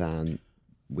than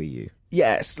Wii U?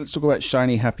 Yes, let's talk about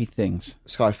shiny, happy things.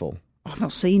 Skyfall. I've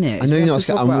not seen it. I know We you're have not to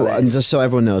talk scared, about and this. just so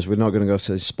everyone knows, we're not going to go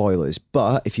to spoilers.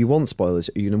 But if you want spoilers,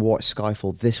 you're going to watch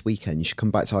Skyfall this weekend. You should come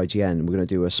back to IGN. We're going to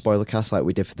do a spoiler cast like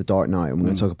we did for The Dark Knight, and we're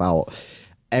going to talk about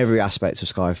every aspect of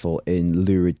Skyfall in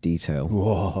lurid detail.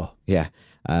 Whoa. Yeah,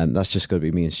 that's just going to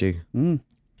be me and Stu.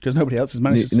 Because nobody else has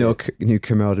managed to see it. New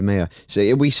Camaro Mayor.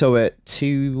 So we saw it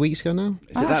 2 weeks ago now.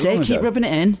 Is it That's that long it. Keep ago? rubbing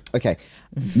it in. Okay,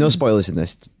 no spoilers in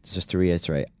this. Just to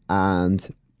reiterate, and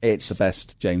It's the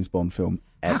best James Bond film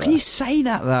ever. How can you say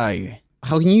that though?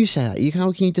 how can you say that?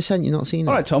 How can you dissent? You've not seen it.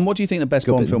 All right, Tom, what do you think the best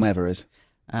Good Bond film business. ever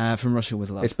is? From Russia with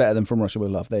Love. It's better than From Russia with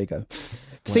Love. There you go.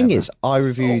 The thing is, I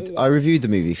reviewed the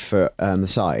movie for the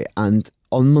site, and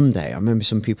on Monday, I remember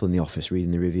some people in the office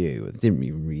reading the review. They didn't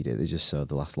even read it; they just saw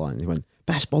the last line. They went,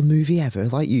 "Best Bond movie ever,"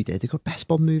 like you did. They got "Best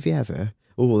Bond movie ever."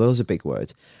 Oh, those are big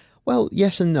words. Well,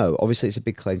 yes and no. Obviously, it's a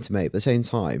big claim to make. But at the same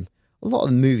time, a lot of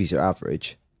the movies are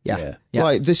average. yeah.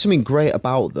 Like, there's something great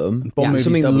about them. Bond movies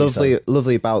something doubly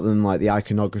lovely about them, like the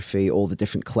iconography, all the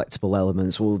different collectible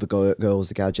elements, all the girls,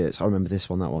 the gadgets. I remember this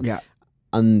one, that one. Yeah.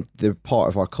 And they're part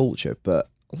of our culture, but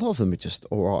a lot of them are just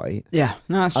all right. Yeah.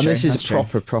 No, that's And true. this is That's a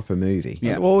true. proper movie.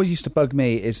 Yeah. What always used to bug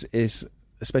me is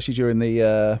especially during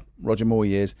the Roger Moore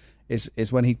years,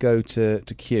 is when he'd go to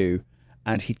Q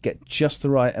and he'd get just the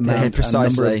right amount and number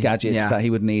precisely, of gadgets yeah. that he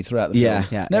would need throughout the Yeah.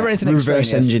 film. Yeah, Never yeah. anything Reverse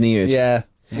extraneous. engineered. Yeah.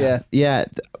 Yeah.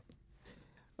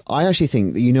 I actually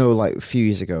think, like a few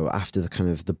years ago, after the kind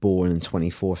of the Bourne and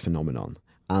 24 phenomenon,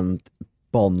 and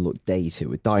Bond looked dated,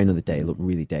 with Die Another Day looked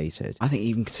really dated. I think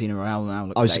even Casino Royale now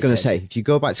looks I was just going to dated. say, if you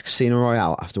go back to Casino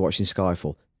Royale after watching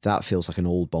Skyfall, that feels like an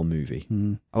old Bond movie.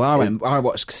 Well, I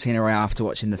watched Casino Royale after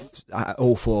watching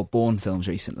all 4 Bourne films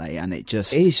recently, and it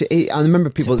just... I remember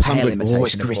people at the time pale going, oh, it's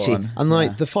imitation of gritty. Bourne. And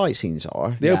like the fight scenes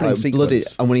are. The opening sequence. Bloody,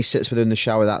 and when he sits with her in the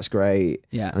shower, that's great.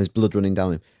 Yeah. And there's blood running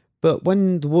down him. But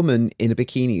when the woman in a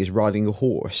bikini is riding a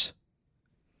horse,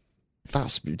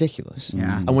 that's ridiculous.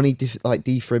 Yeah. And when he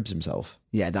defribs himself.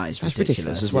 Yeah, that's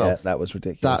ridiculous as well. Yeah, that was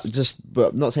ridiculous.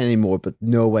 But I'm not saying anymore, but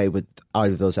no way would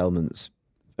either of those elements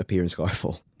appear in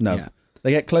Skyfall. No. Yeah.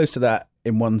 They get close to that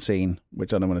in one scene,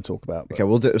 which I don't want to talk about. But Okay,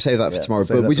 we'll save that for tomorrow.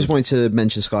 But we just wanted to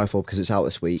mention Skyfall because it's out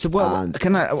this week. So,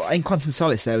 in Quantum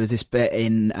Solace, there was this bit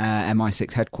in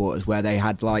MI6 headquarters where they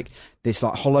had this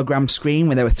hologram screen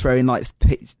where they were throwing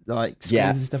screens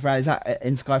and stuff around. Is that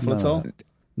in Skyfall at all?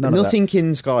 Nothing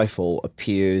in Skyfall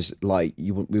appears like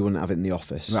we wouldn't have it in the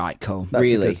office. Right, cool. That's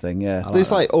really? the good thing, yeah.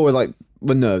 There's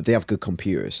no, they have good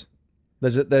computers.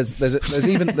 There's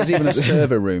even a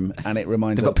server room, and it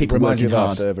reminds They've got people reminds you of working our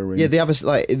hard. server room. Yeah, they have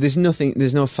there's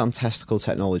no fantastical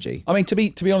technology. I mean, to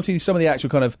be honest with you, some of the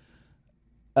actual kind of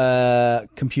the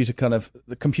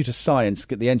computer science,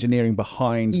 the engineering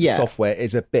behind the software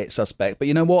is a bit suspect. But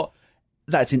you know what?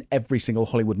 That's in every single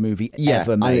Hollywood movie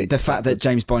ever made. The fact that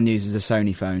James Bond uses a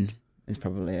Sony phone is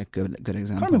probably a good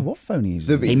example. I can't remember what phone he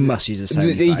uses. He must use a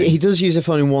Sony phone. He does use a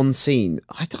phone in one scene.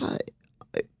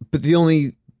 But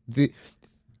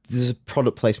there's a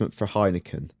product placement for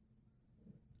Heineken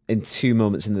in 2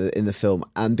 moments in the film,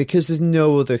 and because there's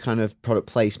no other kind of product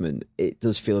placement, it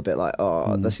does feel a bit like,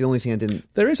 that's the only thing I didn't.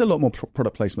 There is a lot more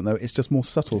product placement though. It's just more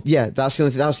subtle. Yeah, that's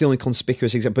the only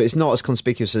conspicuous example. But it's not as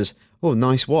conspicuous as, oh,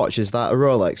 nice watch. Is that a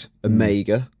Rolex?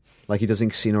 Omega, like he does in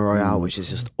Casino Royale, which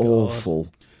is just awful.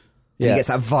 And he gets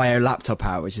that Vio laptop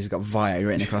out, which has got Vio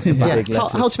written across the back.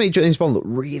 How to make James Bond look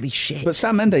really shit. But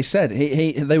Sam Mendes said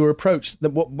they were approached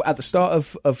at the start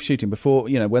of shooting, before,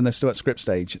 when they're still at script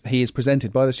stage. He is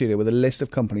presented by the studio with a list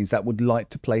of companies that would like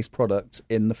to place products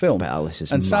in the film. Well, this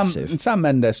is massive. And Sam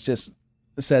Mendes just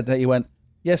said that he went,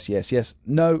 yes, yes, yes,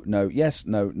 no, no, yes,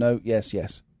 no, no, yes,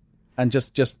 yes. And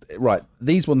just right,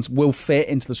 these ones will fit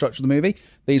into the structure of the movie.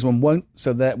 These one won't,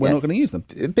 so we're not going to use them.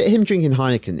 But him drinking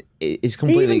Heineken is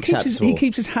completely acceptable. He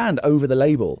keeps his hand over the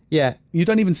label. Yeah, you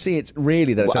don't even see it's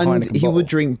really that it's a Heineken he bottle. would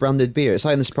drink branded beer. It's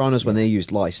like in The Sopranos when they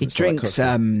used license. He drinks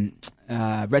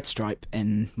Red Stripe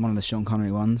in one of the Sean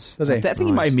Connery ones. Does he? I think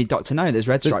he might even be Dr. No. There's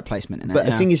Red Stripe placement in it. But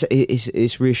the thing is,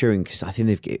 it's reassuring because I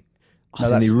think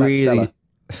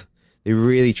they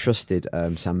really trusted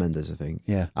Sam Mendes. I think.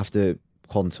 Yeah. After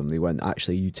Quantum, they went,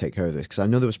 actually, you take care of this, because I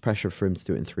know there was pressure for him to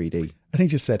do it in 3D. And he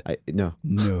just said, no.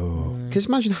 No. Because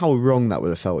imagine how wrong that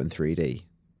would have felt in 3D.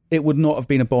 It would not have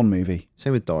been a Bond movie.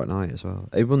 Same with Dark Knight as well.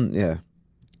 It wouldn't, yeah.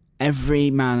 Every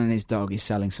man and his dog is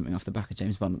selling something off the back of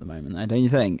James Bond at the moment, though, don't you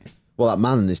think? Well, that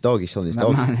man and his dog, he's selling his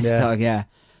dog. Man and his dog, yeah.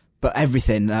 But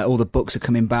everything, all the books are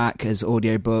coming back as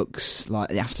audio books, like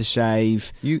the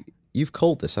Aftershave. You've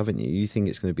called this, haven't you? You think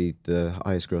it's going to be the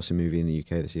highest grossing movie in the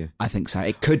UK this year? I think so.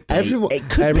 It could be. It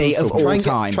could be of all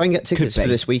time. Try and get tickets for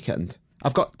this weekend.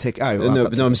 I've got tickets.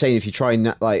 No, I'm saying if you try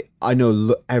and, I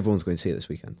know everyone's going to see it this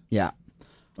weekend. Yeah.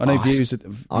 I know View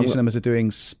Cinemas are doing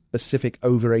specific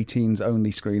over 18s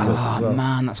only screeners as well. Oh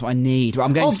man, that's what I need.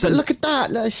 I'm going but look at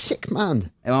that, a sick man.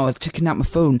 Oh, I'm checking out my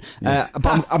phone. But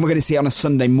I'm going to see it on a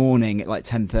Sunday morning at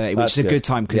 10:30, which is a good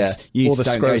time because you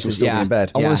don't go to in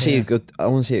bed. I want to see it good. I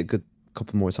want to see it good.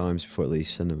 Couple more times before it leaves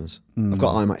cinemas. I've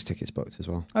got IMAX tickets booked as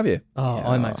well. Have you? Oh, yeah.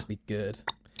 IMAX would be good.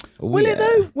 Will it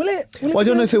though? Will it? Well, I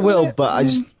don't know if it will, but I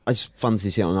just fancy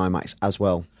seeing it on IMAX as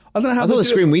well. I don't know how. I thought the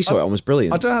screen we saw it on was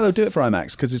brilliant. I don't know how they'll do it for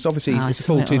IMAX because it's obviously it's a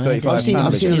full 235. I've seen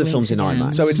other films in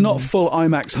IMAX, so it's not full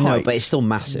IMAX height. No, but it's still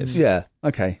massive. Yeah.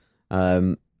 Okay.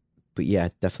 But yeah,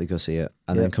 definitely go see it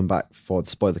and then come back for the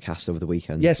spoiler cast over the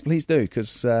weekend. Yes, please do,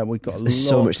 because we've got there's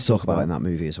so much to talk about in that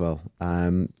movie as well.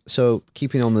 So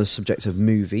keeping on the subject of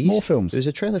movies, more films. There's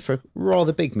a trailer for a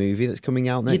rather big movie that's coming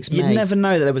out next May. You'd never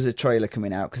know that there was a trailer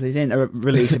coming out because they didn't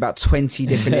release about 20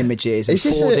 different images and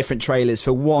 4 different trailers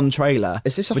for one trailer.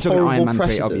 Is this a We're talking horrible Iron Man 3,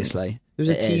 precedent? obviously. There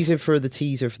was a teaser for the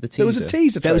teaser for the teaser. There was a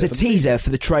teaser. There was a teaser for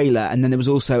the trailer, and then there was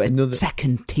also a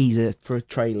second teaser for a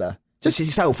trailer. Just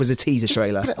itself was a teaser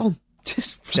trailer. Put it on.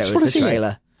 Just show us the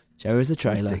trailer. Show us the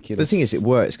trailer. But the thing is, it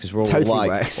works because we're all Totally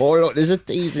works. oh look, there's a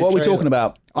teaser. What are we talking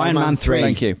about? Iron Man 3.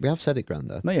 Thank you. We have said it,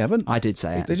 Grandad. No, you haven't. I did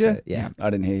say it. Did you? Yeah.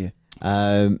 I didn't hear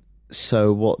you.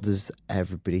 So what does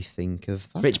everybody think of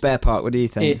that? Rich Bear Park, what do you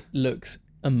think? It looks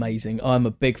amazing. I'm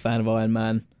a big fan of Iron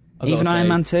Man. Even Iron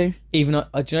Man 2? Do you know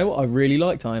what? I really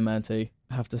liked Iron Man 2,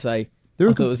 I have to say. There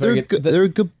I are thought it was good, very good. there are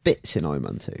good bits in Iron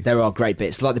Man 2. There are great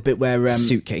bits, like the bit where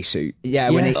Suitcase suit. yeah,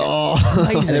 when Yes.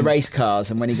 he and the race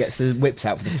cars, and when he gets the whips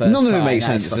out for the first None of it time, makes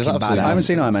that's sense. It's fucking absolutely I haven't badass.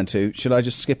 seen Iron Man 2. Should I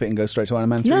just skip it and go straight to Iron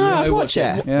Man 3? No, No, I've watched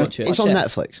it. Yeah. Watch it. It's on it.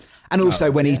 Netflix. And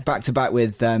also when he's back to back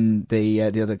with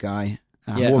the other guy,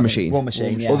 Yeah. War Machine. War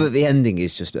Machine. Yeah. Although the ending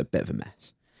is just a bit of a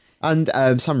mess. And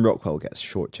Sam Rockwell gets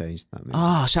shortchanged in that movie.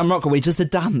 Oh, Sam Rockwell, when he does the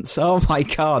dance. Oh my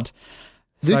god.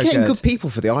 They're So getting good people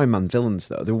for the Iron Man villains,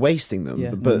 though. They're wasting them.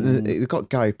 Yeah. But they've got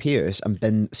Guy Pearce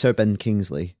and Sir Ben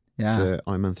Kingsley Yeah. for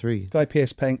Iron Man 3. Guy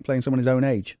Pearce playing someone his own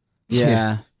age.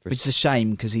 Yeah. Which is a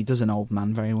shame because he does an old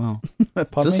man very well.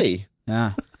 Pardon Does me? he?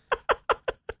 Yeah.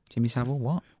 Jimmy Savile,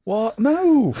 what? What?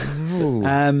 No.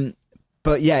 Oh.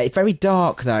 But yeah, it's very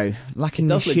dark though, lacking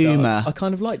the Does look dark. humour. I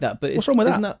kind of like that, but What's wrong with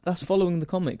isn't that's following the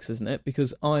comics, isn't it?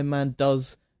 Because Iron Man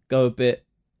does go a bit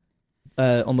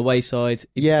on the wayside.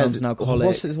 He becomes an alcoholic,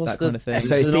 what's that kind of thing. So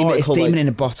There's it's an Demon article, like, in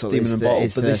a Bottle. Demon is in a the- Bottle,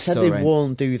 is but the they said story. they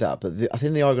won't do that. But I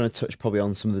think they are going to touch probably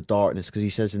on some of the darkness because he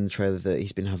says in the trailer that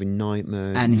he's been having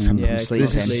nightmares. And he's from Yeah, sleeping.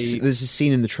 sleep. There's a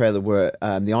scene in the trailer where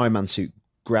the Iron Man suit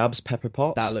grabs Pepper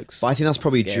Potts. That looks But I think that's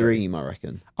probably scary. a dream, I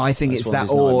reckon. I think That's it's one of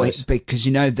that, his or nightmares. because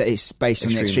you know that it's based on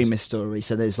the Extremist. Extremist story.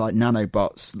 So there's like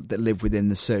nanobots that live within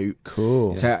the suit.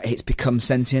 Cool. So it's become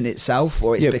sentient itself,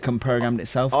 or it's Yeah. become programmed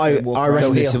itself. I to walk reckon around.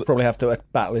 So it's he'll a- probably have to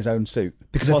battle his own suit.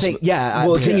 Because I think, yeah.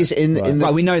 Well, the thing is, in the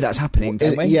well, we know that's happening,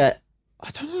 don't we? yeah,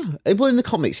 I don't know. Well, in the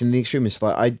comics, in the Extremists,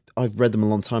 like I've read them a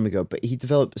long time ago, but he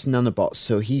develops nanobots,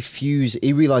 so he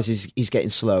realizes he's getting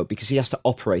slow because he has to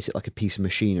operate it like a piece of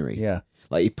machinery. Yeah.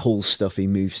 Like he pulls stuff, he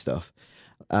moves stuff,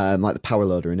 like the power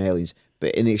loader in Aliens.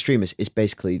 But in the Extremists, it's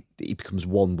basically that he becomes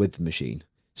one with the machine,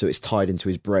 so it's tied into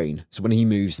his brain. So when he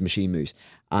moves, the machine moves,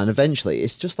 and eventually,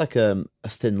 it's just like a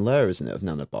thin layer, isn't it, of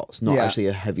nanobots? Not Yeah. actually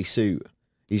a heavy suit.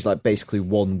 He's like basically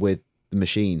one with the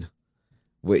machine,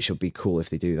 which would be cool if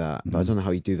they do that. But I don't know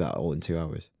how you do that all in 2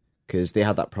 hours. Because they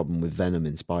had that problem with Venom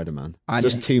in Spider-Man. I It's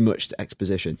just know. too much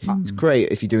exposition. It's great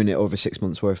if you're doing it over 6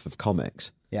 months worth of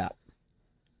comics. Yeah.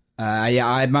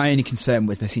 My only concern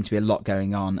was there seemed to be a lot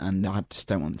going on, and I just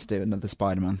don't want to do another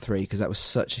Spider-Man 3 because that was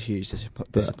such a huge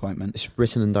disappointment. It's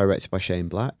written and directed by Shane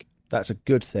Black. That's a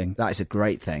good thing. That is a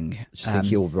great thing. I just think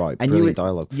he'll write and brilliant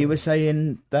dialogue. You were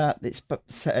saying that it's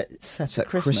set at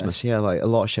Christmas. Yeah, like a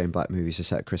lot of Shane Black movies are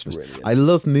set at Christmas. Brilliant. I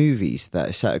love movies that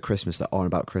are set at Christmas that aren't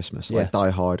about Christmas, like Die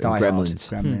Hard and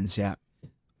Gremlins. Yeah.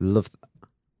 Love that.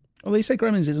 Well, you say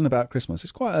Gremlins isn't about Christmas.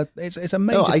 It's quite it's a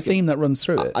major theme that runs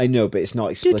through it. I know, but it's not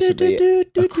explicitly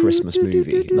a Christmas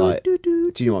movie. Like, do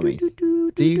you know what I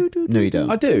mean? Do you? No, you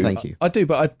don't. I do. Thank you. I do,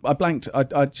 but I blanked.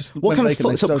 I just What went kind of vacant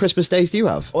fucked up because Christmas days do you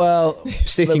have? Well,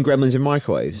 Sticking gremlins in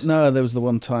microwaves? no, there was the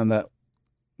one time that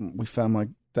we found my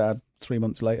dad 3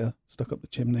 months later stuck up the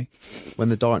chimney. When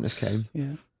the darkness came.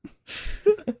 Yeah,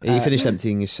 You finished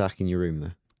emptying his sack in your room,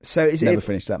 though. So is never it?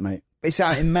 finished that, mate. It's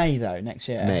out in May though next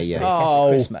year. May, yeah. But it's set Oh. at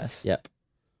Christmas. Yep.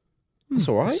 That's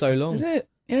all right. So long. Is it?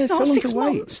 Yeah, It's it's so not long 6 to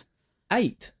wait. months.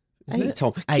 8. Isn't Hey, it?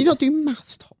 Tom. Can Eight. you not do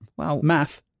maths, Tom? Well,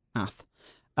 Math. math.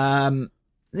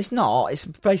 It's not. It's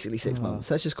basically 6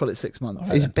 months. Let's just call it 6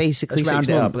 months. It's basically Let's round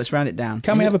 6 it up. months. Let's round it down.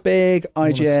 Can we have a big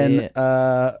wanna see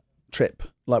IGN trip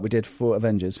like we did for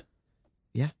Avengers?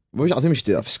 Yeah. I think we should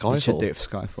do that for Skyfall. We should do it for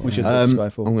Skyfall. We should yeah. do it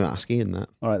for Skyfall. I'm going to ask Ian that.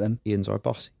 All right then. Ian's our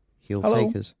boss. He'll Hello.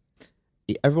 take us.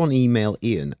 Everyone email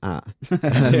Ian at.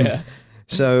 Yeah.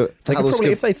 So They could tell us probably,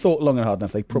 good- if they thought long and hard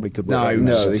enough, they probably could work No, that out.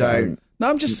 no, they don't. don't. No,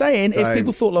 I'm just saying, if Don't.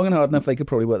 people thought long and hard enough, they could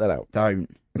probably work that out. Don't.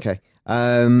 Okay.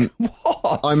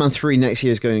 What? Iron Man 3 next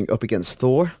year is going up against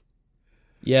Thor.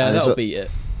 Yeah, And that'll so- beat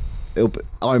it.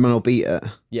 Iron Man will beat it.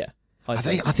 Yeah. I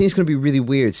think it's going to be really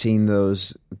weird seeing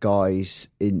those guys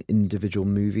in individual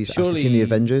movies after Surely- seeing the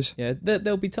Avengers. Yeah,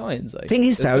 there'll be tie-ins though. Thing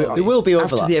is, There's though, gotta There will be after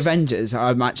overlaps. the Avengers,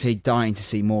 I'm actually dying to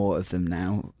see more of them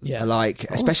now. Yeah. Like,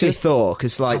 wanna especially see- Thor,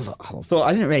 because like Thor,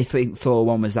 I didn't really think Thor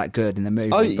 1 was that good in the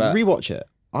movie. Oh, but rewatch it.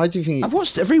 I do think. I've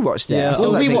rewatched it. Yeah, I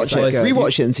still Well, don't think rewatch it's that it. good.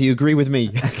 Rewatch it until you agree with me.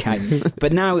 Okay,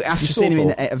 but now after You saw seeing him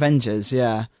in Thor? Avengers,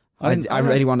 yeah, I I didn't-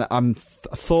 really want to. I'm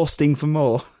thirsting for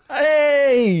more.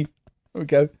 Hey! There we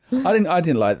go. I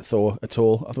didn't like Thor at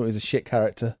all. I thought he was a shit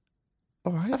character.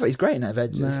 All I right. thought he was great in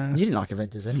Avengers. Nah. You didn't like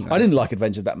Avengers anyway. I didn't like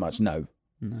Avengers that much, no.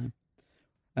 No.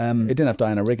 It didn't have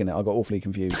Diana Rigg in it. I got awfully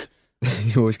confused.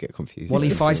 You always get confused. Wally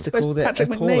It's Feister Where's called it Patrick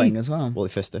appalling McNee? as well. Wally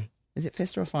Pfister. Is it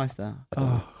Pfister or Feister?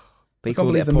 Oh, But he I can't called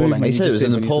it believe the appalling. movement He you said it just was did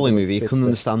an when you said appalling the movie. He word couldn't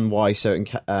Pfister. understand why certain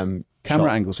camera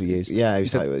shot- angles were used. Yeah, he He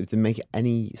was said- like, it didn't make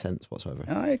any sense whatsoever.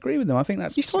 I agree with them. I think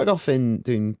that's He started off in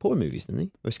doing porn movies, didn't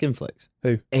he? Or skin flicks.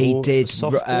 who. He Or did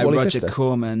soft- Wally Roger Pfister.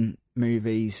 Corman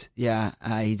movies. Yeah,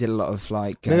 he did a lot of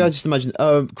like. Maybe I just imagine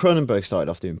Cronenberg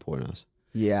started off doing pornos.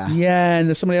 Yeah. Yeah, and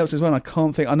there's somebody else as well. And I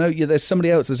can't think. I know there's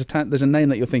somebody else. There's a name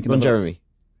that you're thinking Ron of. Jeremy.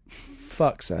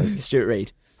 Fuck's sake. Stuart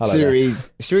Reed.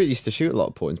 Stuart used to shoot a lot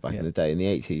of porns back in the day in the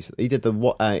 80s. He did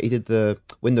the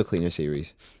window cleaner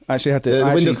series. Actually, had to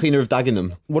The window cleaner of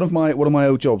Dagenham. One of my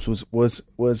old jobs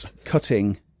was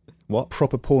cutting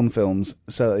proper porn films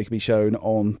so that they could be shown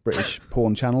on British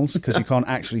porn channels, because you can't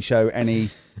actually show any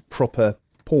proper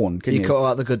porn. So you cut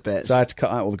out the good bits. So I had to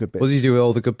cut out all the good bits. What did you do with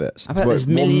all the good bits? I bet there's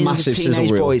millions of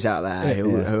teenage boys out there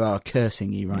who are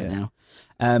cursing you right now.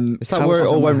 Is that where it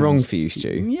all went wrong for you,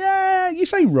 Stu? Yeah, you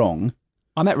say wrong.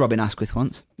 I met Robin Asquith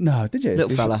once. No, did you? Little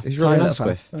fella. Who's Robin Tiny little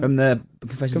Asquith? fella. From the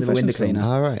Confessions of a Window Cleaner.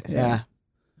 All right. Yeah.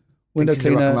 Window Thinks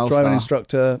he's a rock cleaner, and roll driving star.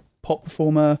 instructor, pop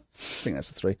performer. I think that's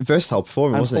the three. Versatile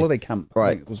performer, And wasn't he? holiday camp. Right.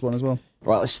 I think was one as well.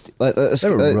 Right, let's They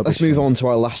were rubbish move films. on to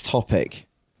our last topic.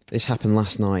 This happened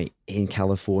last night in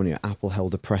California. Apple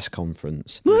held a press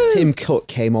conference. Tim Cook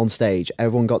came on stage.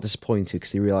 Everyone got disappointed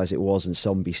because they realised it wasn't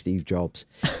zombie Steve Jobs.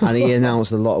 And he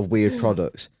announced a lot of weird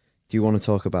products. Do you want to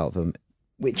talk about them?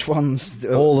 Which ones?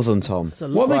 All of them, Tom.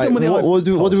 What have they done with the what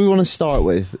do iPod? we want to start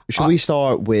with? Should we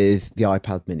start with the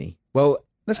iPad Mini? Well,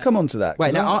 Let's come on to that.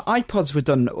 wait, now iPods were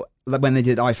done when they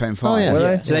did iPhone 5. Oh, yeah. Were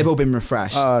they? So they've all been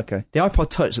refreshed. Oh, okay. The iPod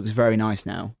Touch looks very nice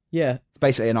now. Yeah, It's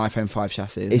basically an iPhone 5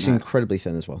 chassis, isn't It's it? incredibly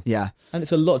thin as well. Yeah. and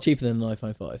it's a lot cheaper than an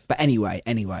iPhone 5. But anyway,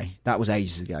 that was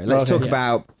ages ago. Let's Okay. talk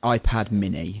about iPad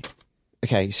Mini.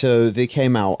 Okay, so they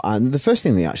came out, and the first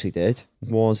thing they actually did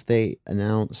was they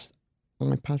announced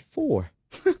iPad 4.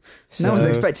 No one's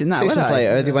expecting that, 6 were months they?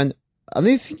 later, they went, and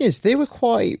the thing is, they were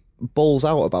quite balls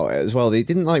out about it as well. They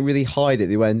didn't like really hide it.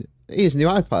 They went, here's a new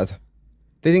iPad.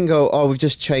 They didn't go, oh, we've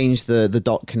just changed the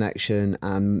dock connection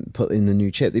and put in the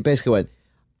new chip. They basically went,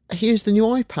 here's the new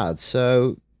iPad.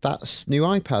 So that's new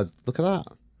iPad. Look at that.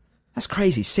 That's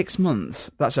crazy. 6 months.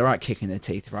 That's a right kick in the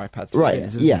teeth for iPad 3, Right,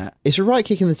 isn't yeah. it? It's a right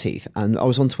kick in the teeth. And I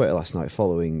was on Twitter last night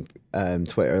following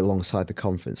Twitter alongside the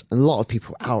conference. And a lot of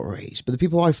people were outraged. But the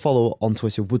people I follow on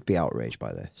Twitter would be outraged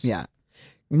by this. Yeah.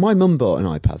 My mum bought an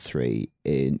iPad 3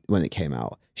 when it came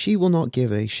out. She will not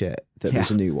give a shit that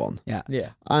there's a new one. Yeah.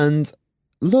 Yeah, And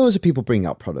loads of people bring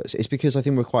out products. It's because I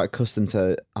think we're quite accustomed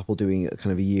to Apple doing a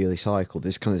kind of a yearly cycle.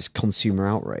 There's kind of this consumer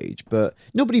outrage. But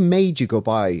nobody made you go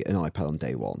buy an iPad on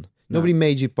day one. Nobody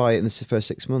made you buy it in the first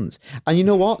 6 months. And you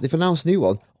know what? They've announced a new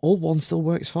one. All one still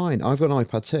works fine. I've got an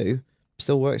iPad 2.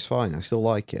 Still works fine. I still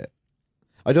like it.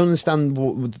 I don't understand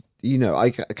what,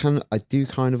 I do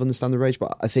kind of understand the rage,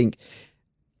 but I think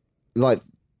like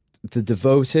the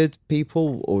devoted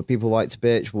people or people like to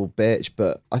bitch will bitch,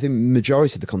 but I think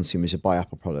majority of the consumers who buy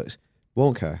Apple products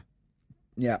won't care.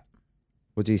 Yeah.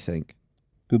 What do you think?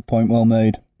 Good point, well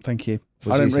made. Thank you.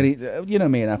 What I do don't you really, you know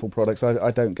me and Apple products.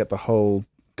 I don't get the whole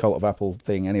cult of Apple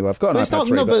thing anyway. I've got an But it's iPad not,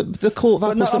 3, no, but the cult of but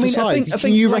Apple no, stuff I mean, aside, I can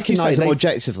think, you like you recognise say, them they-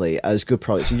 objectively as good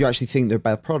products? Do you actually think they're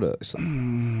bad products?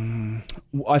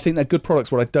 I think they're good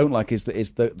products. What I don't like is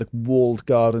the walled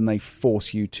garden they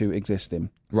force you to exist in.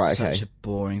 Right, Such okay. a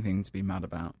boring thing to be mad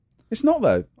about. It's not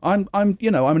though. I'm an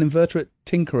inveterate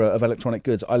tinkerer of electronic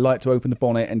goods. I like to open the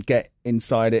bonnet and get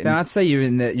inside it. Then And I'd say you're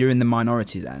in the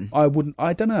minority then. I wouldn't.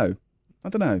 I don't know.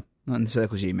 Not in the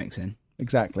circles you mix in.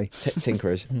 Exactly.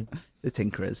 Tinkerers. The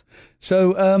tinkerers.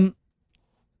 So,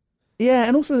 yeah,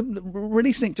 and also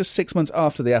releasing it just 6 months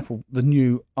after the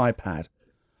new iPad.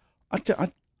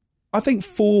 I think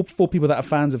for people that are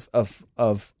fans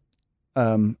of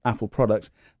Apple products,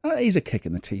 that is a kick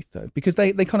in the teeth though, because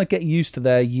they kind of get used to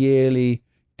their yearly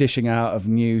dishing out of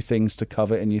new things to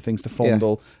covet and new things to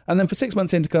fondle, and then for 6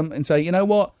 months in to come and say, you know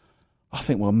what, I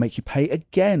think we'll make you pay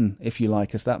again if you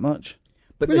like us that much.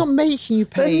 But We're not making you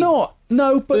pay. They're not.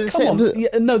 No, but come on. but-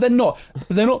 Yeah, no, they're not. But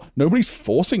they're not. Nobody's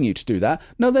forcing you to do that.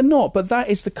 No, they're not. But that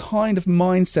is the kind of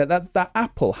mindset that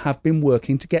Apple have been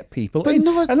working to get people But in.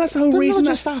 no, and that's the whole but not reason.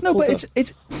 just No, Apple, but though.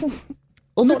 it's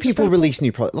Other not just people Apple. release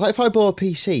new products. Like if I bought a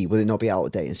PC, will it not be out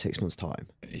of date in 6 months' time?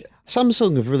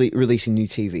 Samsung have releasing new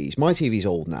TVs. My TV's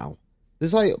old now.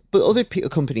 There's but other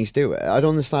companies do it. I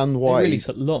don't understand they why. release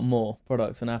a lot more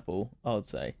products than Apple, I would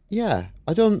say. Yeah,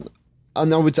 I don't.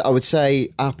 And I would say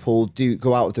Apple do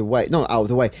go out of the way, not out of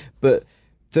the way, but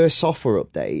their software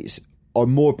updates are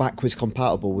more backwards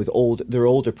compatible with their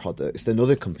older products than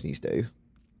other companies do.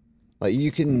 Like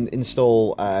you can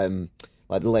install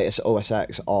like the latest OS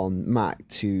X on Mac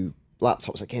to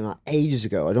laptops that came out ages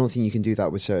ago. I don't think you can do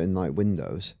that with certain like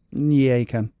Windows. yeah, you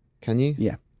can. Can you?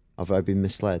 Yeah. Have I been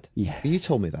misled? Yeah. You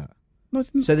told me that. No, I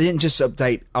didn't. So they didn't just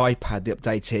update iPad, they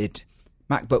updated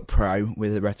MacBook Pro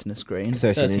with a Retina screen,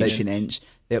 13 13 inch.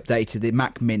 They updated the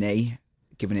Mac Mini,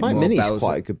 giving it Mac more Mini's bells,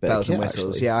 quite a good bells and yeah,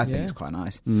 whistles. actually. Yeah, I think Yeah. it's quite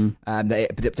nice. Mm. They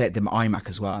updated the iMac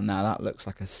as well. Now that looks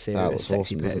like a serious looks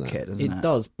sexy awesome, bit doesn't of it? kit, doesn't it? It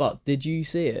does, but did you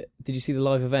see it? Did you see the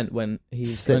live event when he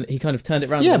was Thin- he kind of turned it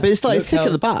around? Yeah, and but it's like look thick how-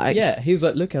 at the back. Yeah, he was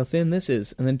like, "Look how thin this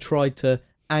is," and then tried to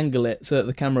angle it so that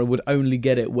the camera would only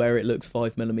get it where it looks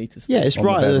 5 millimeters. Yeah, it's On the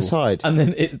right at the bezel. side. and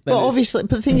then it's. But obviously,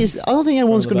 but the thing is, I don't think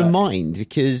anyone's From the going to back. mind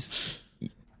because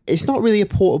it's not really a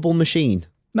portable machine.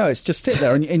 No, it's just sit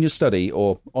there in your study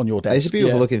or on your desk. It's a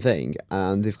beautiful Yeah. looking thing,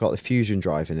 and they've got the Fusion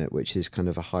drive in it, which is kind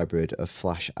of a hybrid of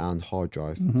flash and hard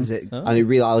drive. Does it? And it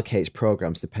reallocates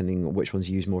programs depending on which ones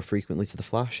you use more frequently to the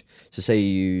flash. So say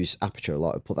you use Aperture a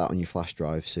lot, put that on your flash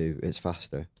drive so it's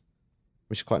faster,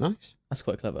 which is quite nice. That's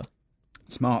quite clever.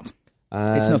 Smart.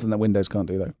 It's nothing that Windows can't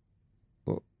do,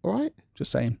 though. All right.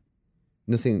 Just saying.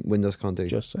 Nothing Windows can't do.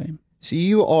 Just saying. So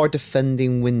you are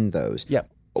defending Windows. Yep.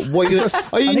 What are you,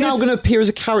 are you And now here's- going to appear as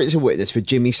a character witness for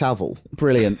Jimmy Savile?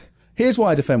 Brilliant. Here's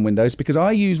why I defend Windows, because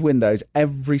I use Windows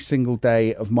every single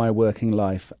day of my working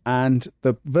life, and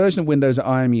the version of Windows that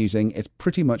I am using is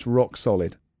pretty much rock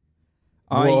solid.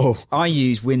 Whoa. I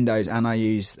use Windows and I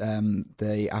use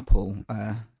the Apple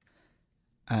OS.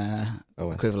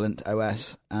 equivalent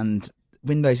OS, and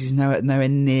Windows is nowhere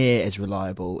near as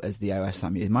reliable as the OS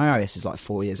I'm using. My OS is like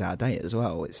 4 years out of date as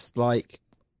well. It's like,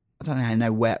 I don't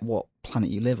know what planet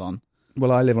you live on.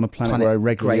 Well, I live on a planet where I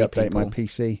regularly grey update my people.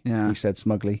 PC, Yeah. Oh, he said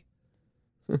smugly.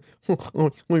 I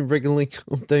regularly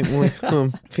update my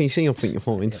PC, I think you'll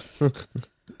find.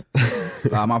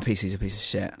 My PC's a piece of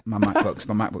shit. My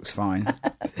MacBook's fine.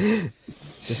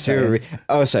 Just Sorry.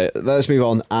 Oh, so let's move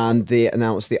on. And they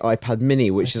announced the iPad Mini,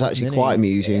 which is iPad actually Mini, quite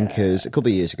amusing because a couple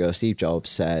of years ago, Steve Jobs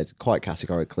said quite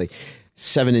categorically,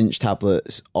 7-inch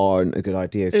tablets aren't a good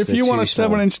idea. 'cause If they're you want too a small.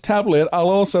 7-inch tablet, I'll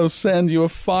also send you a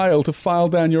file to file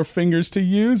down your fingers to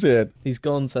use it. He's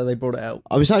gone, so they brought it out.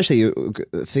 I was actually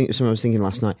someone I was thinking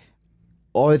last night.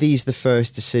 Are these the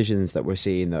first decisions that we're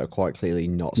seeing that are quite clearly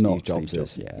not Steve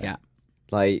Jobs'? Yeah.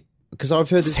 Like, because I've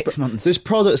heard 6 months. there's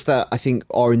products that I think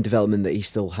are in development that he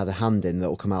still had a hand in that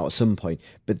will come out at some point.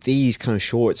 But these kind of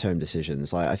short-term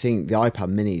decisions, like I think the iPad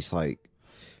Mini's like,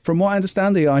 From what I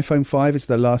understand, the iPhone 5 is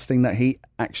the last thing that he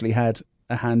actually had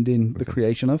a hand in the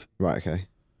creation of. right, okay.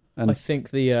 And I think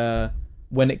the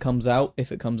when it comes out,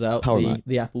 if it comes out, Power Mac.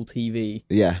 the Apple TV,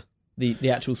 Yeah. the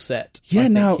actual set. yeah, I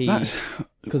think now he- that's.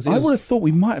 'cause I it was- would have thought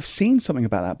we might have seen something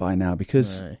about that by now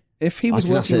because No. if he I was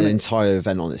think that's working an on it, entire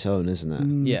event on its own, isn't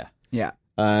it? Yeah. Yeah.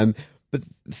 But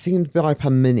the thing with the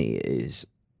iPad Mini is,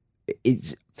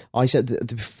 it's. I said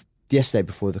yesterday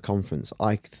before the conference,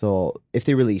 I thought if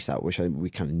they released that, which we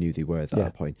kind of knew they were at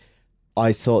that point,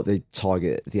 I thought they'd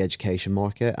target the education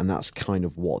market, and that's kind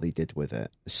of what they did with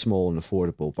it. Small and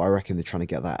affordable, but I reckon they're trying to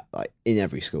get that like in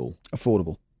every school.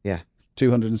 affordable, Yeah.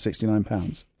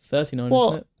 £269, 39, Well-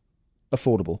 isn't it?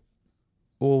 affordable.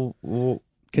 Well,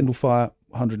 Kindle Fire,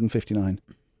 159.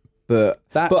 but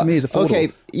That but, to me is affordable.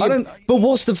 Okay, I don't. but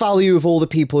what's the value of all the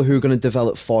people who are going to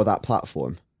develop for that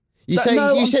platform? You That- say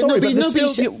no, you I'm said sorry, no, but but there's you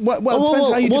still- said, well, it depends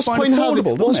how you what's define point having-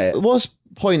 affordable, doesn't it? What's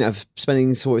point of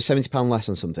spending sort of £70 less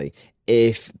on something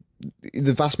if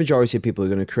the vast majority of people are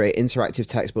going to create interactive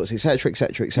textbooks, etc.,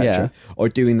 etc., etc., are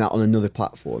doing that on another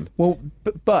platform? Well,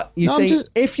 but you No, I'm see, just-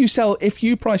 if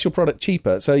you price your product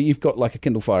cheaper, so you've got like a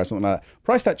Kindle Fire or something like that,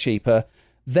 price that cheaper,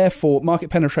 therefore market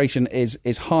penetration is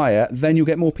higher, then you'll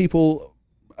get more people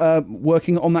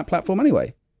working on that platform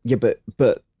anyway. Yeah,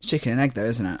 but Chicken and egg, though,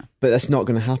 isn't it? that's not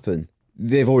going to happen.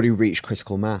 They've already reached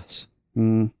critical mass. They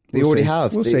We'll already see.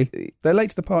 have. We'll see. They're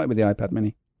late to the party with the iPad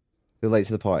Mini. They're late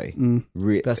to the party.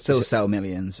 They'll still sell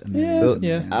millions and millions. and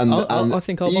Yeah. millions. And I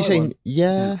think I'll you buy saying one.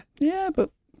 yeah, Yeah,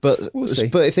 but but We'll see.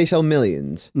 but if they sell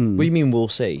millions, what do you mean we'll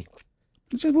see?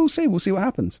 we'll see. We'll see what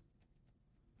happens.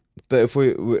 But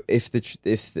if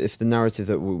the narrative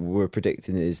that we're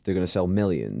predicting is they're going to sell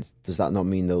millions, does that not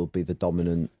mean they'll be the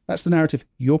dominant? That's the narrative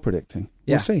you're predicting.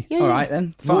 Yeah. We'll see. All right,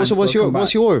 then. Fine. What's We'll come what's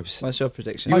back. yours? What's your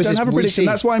prediction? I Yours don't is have a we'll prediction. see.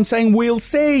 That's why I'm saying we'll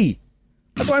see.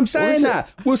 That's why I'm saying is it? that.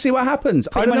 We'll see what happens.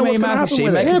 I don't your know money what's where going to your mouth happen is,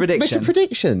 with make it. a Yeah, prediction. Make a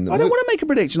prediction. I don't want to make a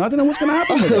prediction. I don't know what's going to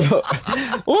happen with it.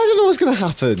 Well, I don't know what's going to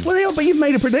happen. Well, yeah, but you've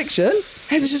made a prediction.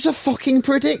 Hey, this is a fucking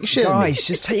prediction. Guys,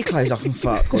 just take your clothes off and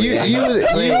fuck.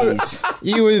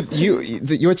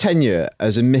 Your tenure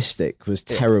as a mystic was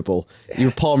terrible.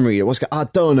 Your palm reader was. I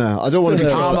don't know. I don't want to be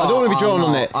drawn. I don't want to be drawn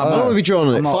on it. I don't want to be drawn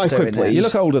on it. I'm not 5 quid, doing it. please. You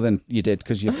look older than you did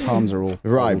because your palms are all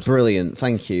Right, old. brilliant.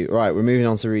 Thank you. Right, we're moving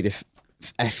on to read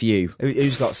FU.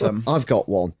 Who's got some? I've got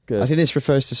one. Good. I think this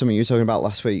refers to something you were talking about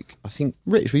last week. I think,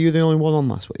 Rich, were you the only one on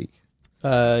last week?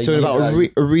 Talking about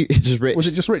just Rich. Was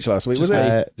it just Rich last week? Was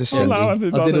it? Just Hello,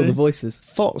 singing. I did all the voices.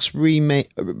 Fox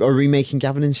remaking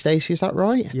Gavin and Stacey, is that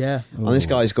right? Yeah. And this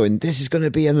guy's going, this is going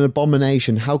to be an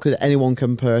abomination. How could anyone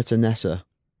compare to Nessa?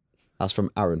 That's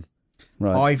from Aaron.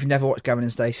 Right. I've never watched Gavin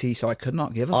and Stacey, so I could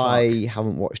not give a fuck. I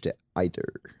haven't watched it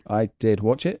either. I did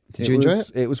watch it. Did you enjoy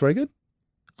it? It was very good.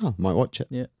 Oh, might watch it.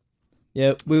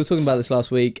 Yeah, we were talking about this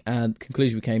last week, and the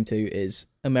conclusion we came to is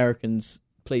Americans,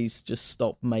 please just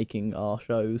stop making our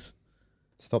shows.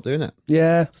 Stop doing it.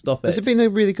 Yeah. Stop it. Has it been a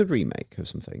really good remake of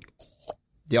something?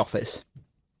 The Office.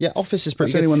 Yeah, Office is That's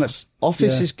pretty the only good. one that's...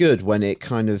 Office is good when it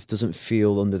kind of doesn't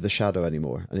feel under the shadow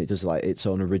anymore, and it does like its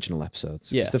own original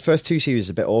episodes. Yeah. The first 2 series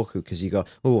are a bit awkward because you go,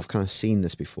 oh, I've kind of seen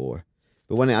this before.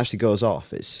 But when it actually goes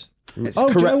off, it's do you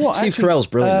know what? Steve Actually, Carell's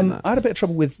brilliant in that. I had a bit of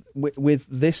trouble with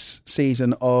this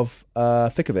season of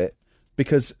Thick of It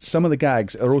because some of the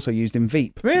gags are also used in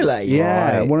Veep. Really?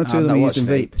 Yeah, Right. one or two I've of them not are used in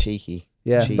watched Veep. Cheeky.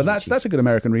 Yeah, Cheeky, but that's a good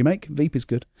American remake. Veep is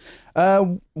good.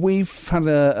 We've had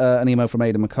an email from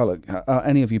Aidan McCulloch. Are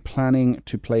any of you planning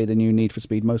to play the new Need for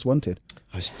Speed Most Wanted?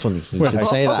 Oh, it's funny you should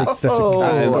say that. That's a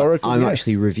categorical I'm yes.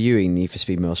 actually reviewing Need for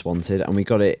Speed Most Wanted, and we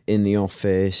got it in the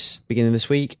office beginning of this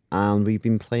week, and we've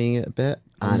been playing it a bit,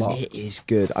 and it is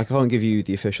good. I can't give you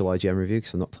the official IGN review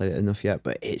because I've not played it enough yet,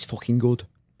 but it's fucking good.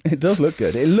 It does look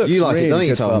good. It looks You like it, really don't you,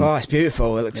 good Tom? fun. Oh, it's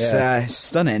beautiful. It looks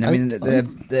stunning. I mean,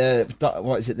 the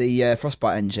what is it? The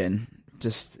Frostbite engine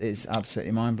just is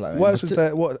absolutely mind blowing. What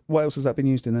else has that been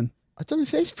used in then? I don't know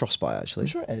if it is Frostbite, actually. I'm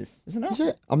sure it is, isn't it? Is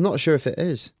it? I'm not sure if it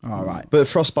is. All right. But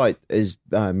Frostbite is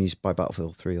used by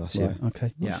Battlefield 3 last year.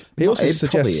 Okay. Yeah. He also It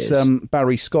probably suggests is.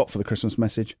 Barry Scott for the Christmas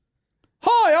message.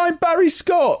 Hi, I'm Barry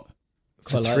Scott.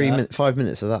 For I like that. 5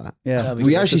 minutes of that. Yeah. That'd be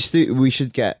We good. actually we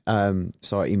should get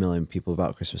start emailing people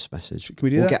about Christmas message. Can we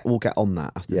do that? We'll get on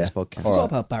that after Yeah. this I podcast. forgot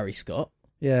about Barry Scott.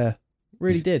 Yeah.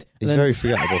 Really did. He's And then- very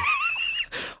forgettable.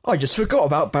 I just forgot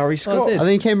about Barry Scott. did. And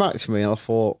then he came back to me and I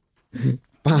thought,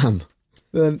 bam.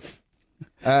 Um,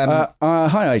 Hi,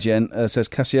 IGN, says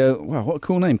Cassio. Wow, what a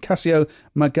cool name. Cassio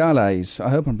Magalhães. I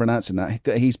hope I'm pronouncing that.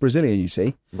 He's Brazilian, you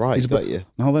see. Right, He's got you.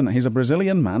 Hold on. He's a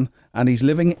Brazilian man and he's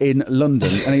living in London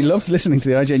and he loves listening to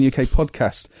the IGN UK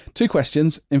podcast. 2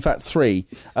 questions, in fact 3.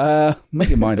 Make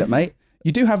your mind up, mate.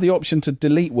 You do have the option to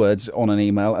delete words on an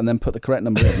email and then put the correct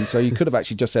number in. So you could have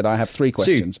actually just said, I have 3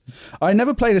 questions. I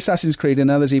never played Assassin's Creed and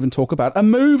now there's even talk about a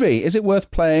movie. Is it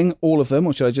worth playing all of them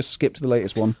or should I just skip to the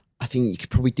latest one? I think you could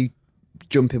probably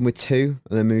jump in with 2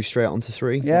 and then move straight on to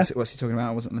 3. Yeah. what's he talking about?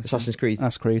 I wasn't listening. Assassin's Creed.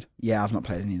 That's Creed. Yeah, I've not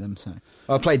played any of them. So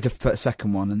I played the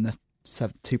second one and the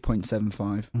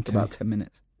 2.75 for about 10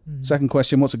 minutes. Second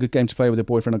question, what's a good game to play with a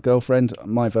boyfriend or girlfriend?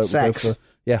 My vote Sex. would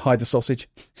go for, hide the sausage.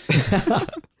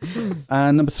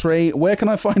 And number 3, where can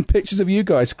I find pictures of you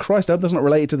guys? Christ, I hope that's not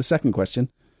related to the second question.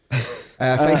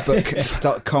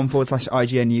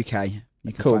 Facebook.com/IGN UK.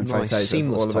 You can Cool. find Nice. photos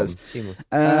Seamless, of all of Tom. us. Seamless.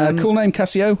 Cool name,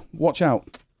 Cassio. Watch out.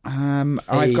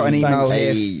 I've got an email thanks.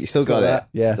 here. Hey, you still got it.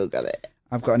 Yeah. Still got it.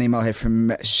 I've got an email here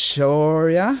from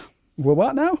Sharia. Well,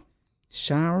 what now?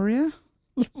 Sharia? How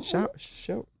would you Sharia?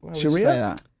 say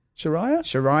that? Shariah?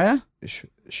 Sharia?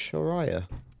 Shariah.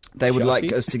 They would like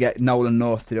Shafi? us to get Nolan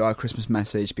North to do our Christmas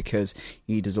message because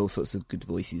he does all sorts of good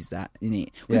voices. That in it.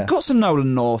 We've Yeah. got some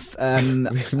Nolan North never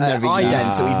used.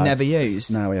 idents that we've never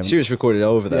used. No, we haven't. She was recorded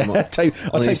over there Yeah, I'll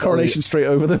on take his- Coronation Street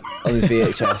over them. on his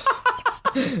VHS.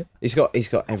 He's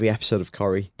got every episode of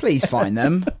Corrie. Please find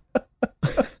them.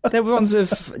 They're the ones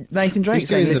of Nathan Drake He's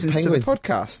saying doing the listens to the Penguin.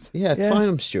 podcast. Yeah, Yeah. find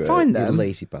them, Stuart. Find you them.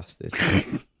 lazy bastard.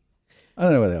 I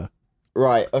don't know where they are.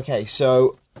 Right. Okay.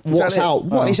 So what's that it? out?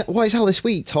 What is out this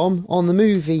week, Tom? On the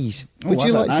movies? Would I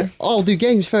you don't like know. to? I'll do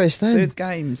games first then. Good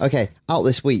games. Okay, out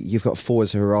this week you've got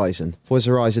Forza Horizon. Forza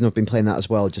Horizon, I've been playing that as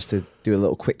well, just to do a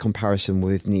little quick comparison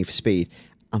with Need for Speed.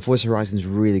 And Forza Horizon's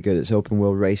really good. It's an open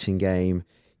world racing game.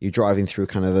 You're driving through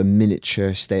kind of a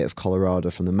miniature state of Colorado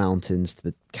from the mountains to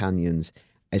the canyons.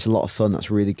 It's a lot of fun. That's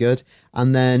really good.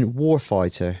 And then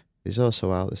Warfighter is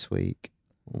also out this week.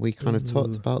 We kind of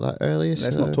talked about that earlier.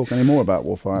 Let's so- not talk any more about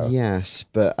Warfire. Yes,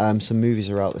 but some movies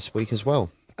are out this week as well.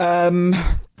 It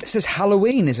says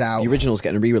Halloween is out. The original's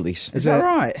getting a re-release. Is that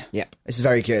right? Yep. It's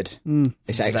very good.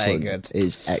 It's very excellent. good. It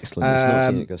is excellent. If you've not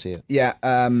seen it, go see it. Yeah.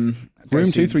 Go Room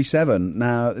see- 237.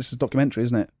 Now, this is a documentary,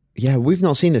 isn't it? Yeah, we've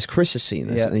not seen this. Chris has seen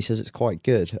this, Yeah. and he says it's quite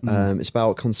good. It's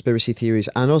about conspiracy theories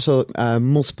and also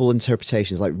multiple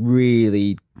interpretations, like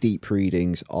really deep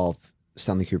readings of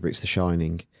Stanley Kubrick's The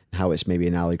Shining, and how it's maybe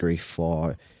an allegory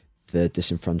for the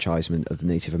disenfranchisement of the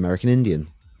Native American Indian.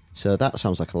 So that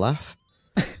sounds like a laugh.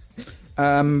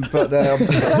 But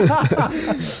obviously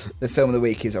the film of the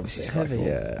week is obviously Skyfall.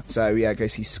 Yeah. So yeah, go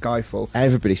see Skyfall.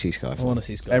 Everybody see Skyfall. I want to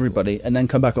see Skyfall. Everybody, and then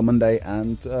come back on Monday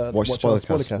and Watch our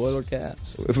Spoilercast.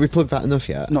 Spoilercast. Have we plugged that enough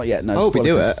yet? Not yet. No. I hope we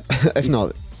do it. Spoilercast. If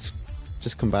not,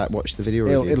 just come back, watch the video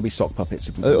review. It'll be sock puppets.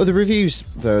 If we Are the reviews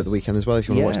there at the weekend as well? If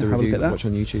you want to watch the have a review, look at that. watch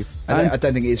on YouTube. I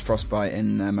don't think it is Frostbite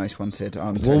in Most Wanted.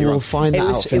 I'm We'll, totally we'll wrong. find that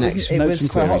out for next. It Notes was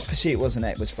and for Hot queries. Pursuit, wasn't it?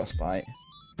 It was Frostbite.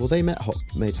 Well, they made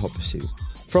Hot Pursuit.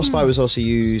 Frostbite was also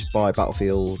used by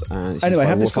Battlefield. And it's Anyway, used by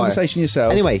have this Warfire. conversation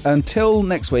yourselves. Anyway. until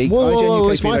next week. Whoa, IGN whoa,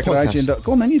 UK it's my feedback at podcast. IGN.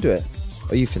 Go on, then you do it.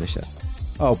 Oh, you finished it.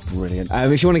 Oh, brilliant.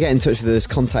 If you want to get in touch with us,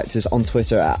 contact us on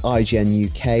Twitter at IGN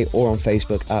UK or on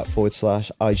Facebook at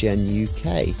 /IGN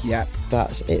UK. Yeah.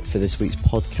 That's it for this week's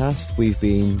podcast. We've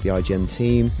been the IGN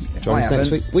team. Join I us next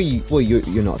haven't. week. Well,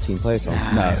 you're not a team player, Tom.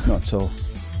 No, not at all.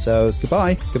 So,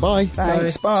 Goodbye. goodbye.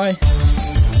 Thanks. Bye.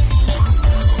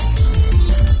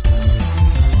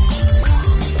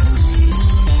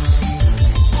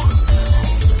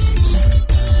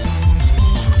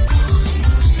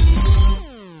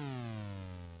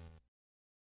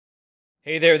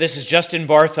 Hey there, this is Justin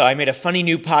Bartha. I made a funny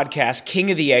new podcast,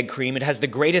 King of the Egg Cream. It has the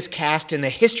greatest cast in the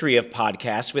history of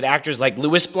podcasts with actors like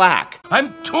Louis Black,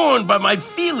 I'm torn by my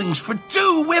feelings for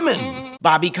two women.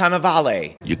 Bobby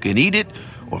Cannavale, You can eat it,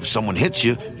 or if someone hits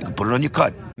you, you can put it on your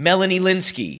cut. Melanie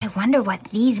Linsky, I wonder what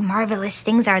these marvelous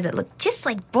things are that look just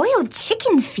like boiled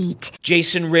chicken feet.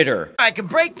 Jason Ritter, I can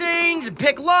break things and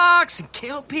pick locks and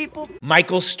kill people.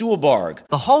 Michael Stuhlbarg,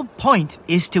 The whole point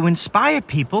is to inspire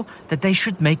people that they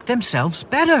should make themselves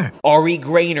better. Ari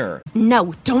Grainer,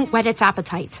 No, don't whet its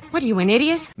appetite. What are you, an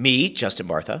idiot? me, Justin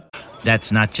Bartha,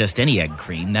 That's not just any egg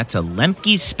cream, that's a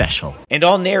Lemke's special. and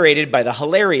all narrated by the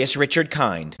hilarious Richard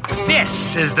Kind.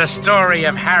 This is the story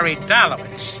of Harry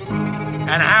Dalowitz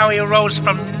and how he rose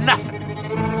from nothing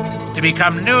to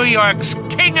become New York's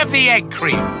King of the Egg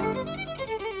Cream.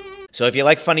 So if you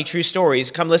like funny true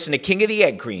stories, come listen to King of the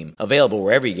Egg Cream, available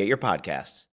wherever you get your podcasts.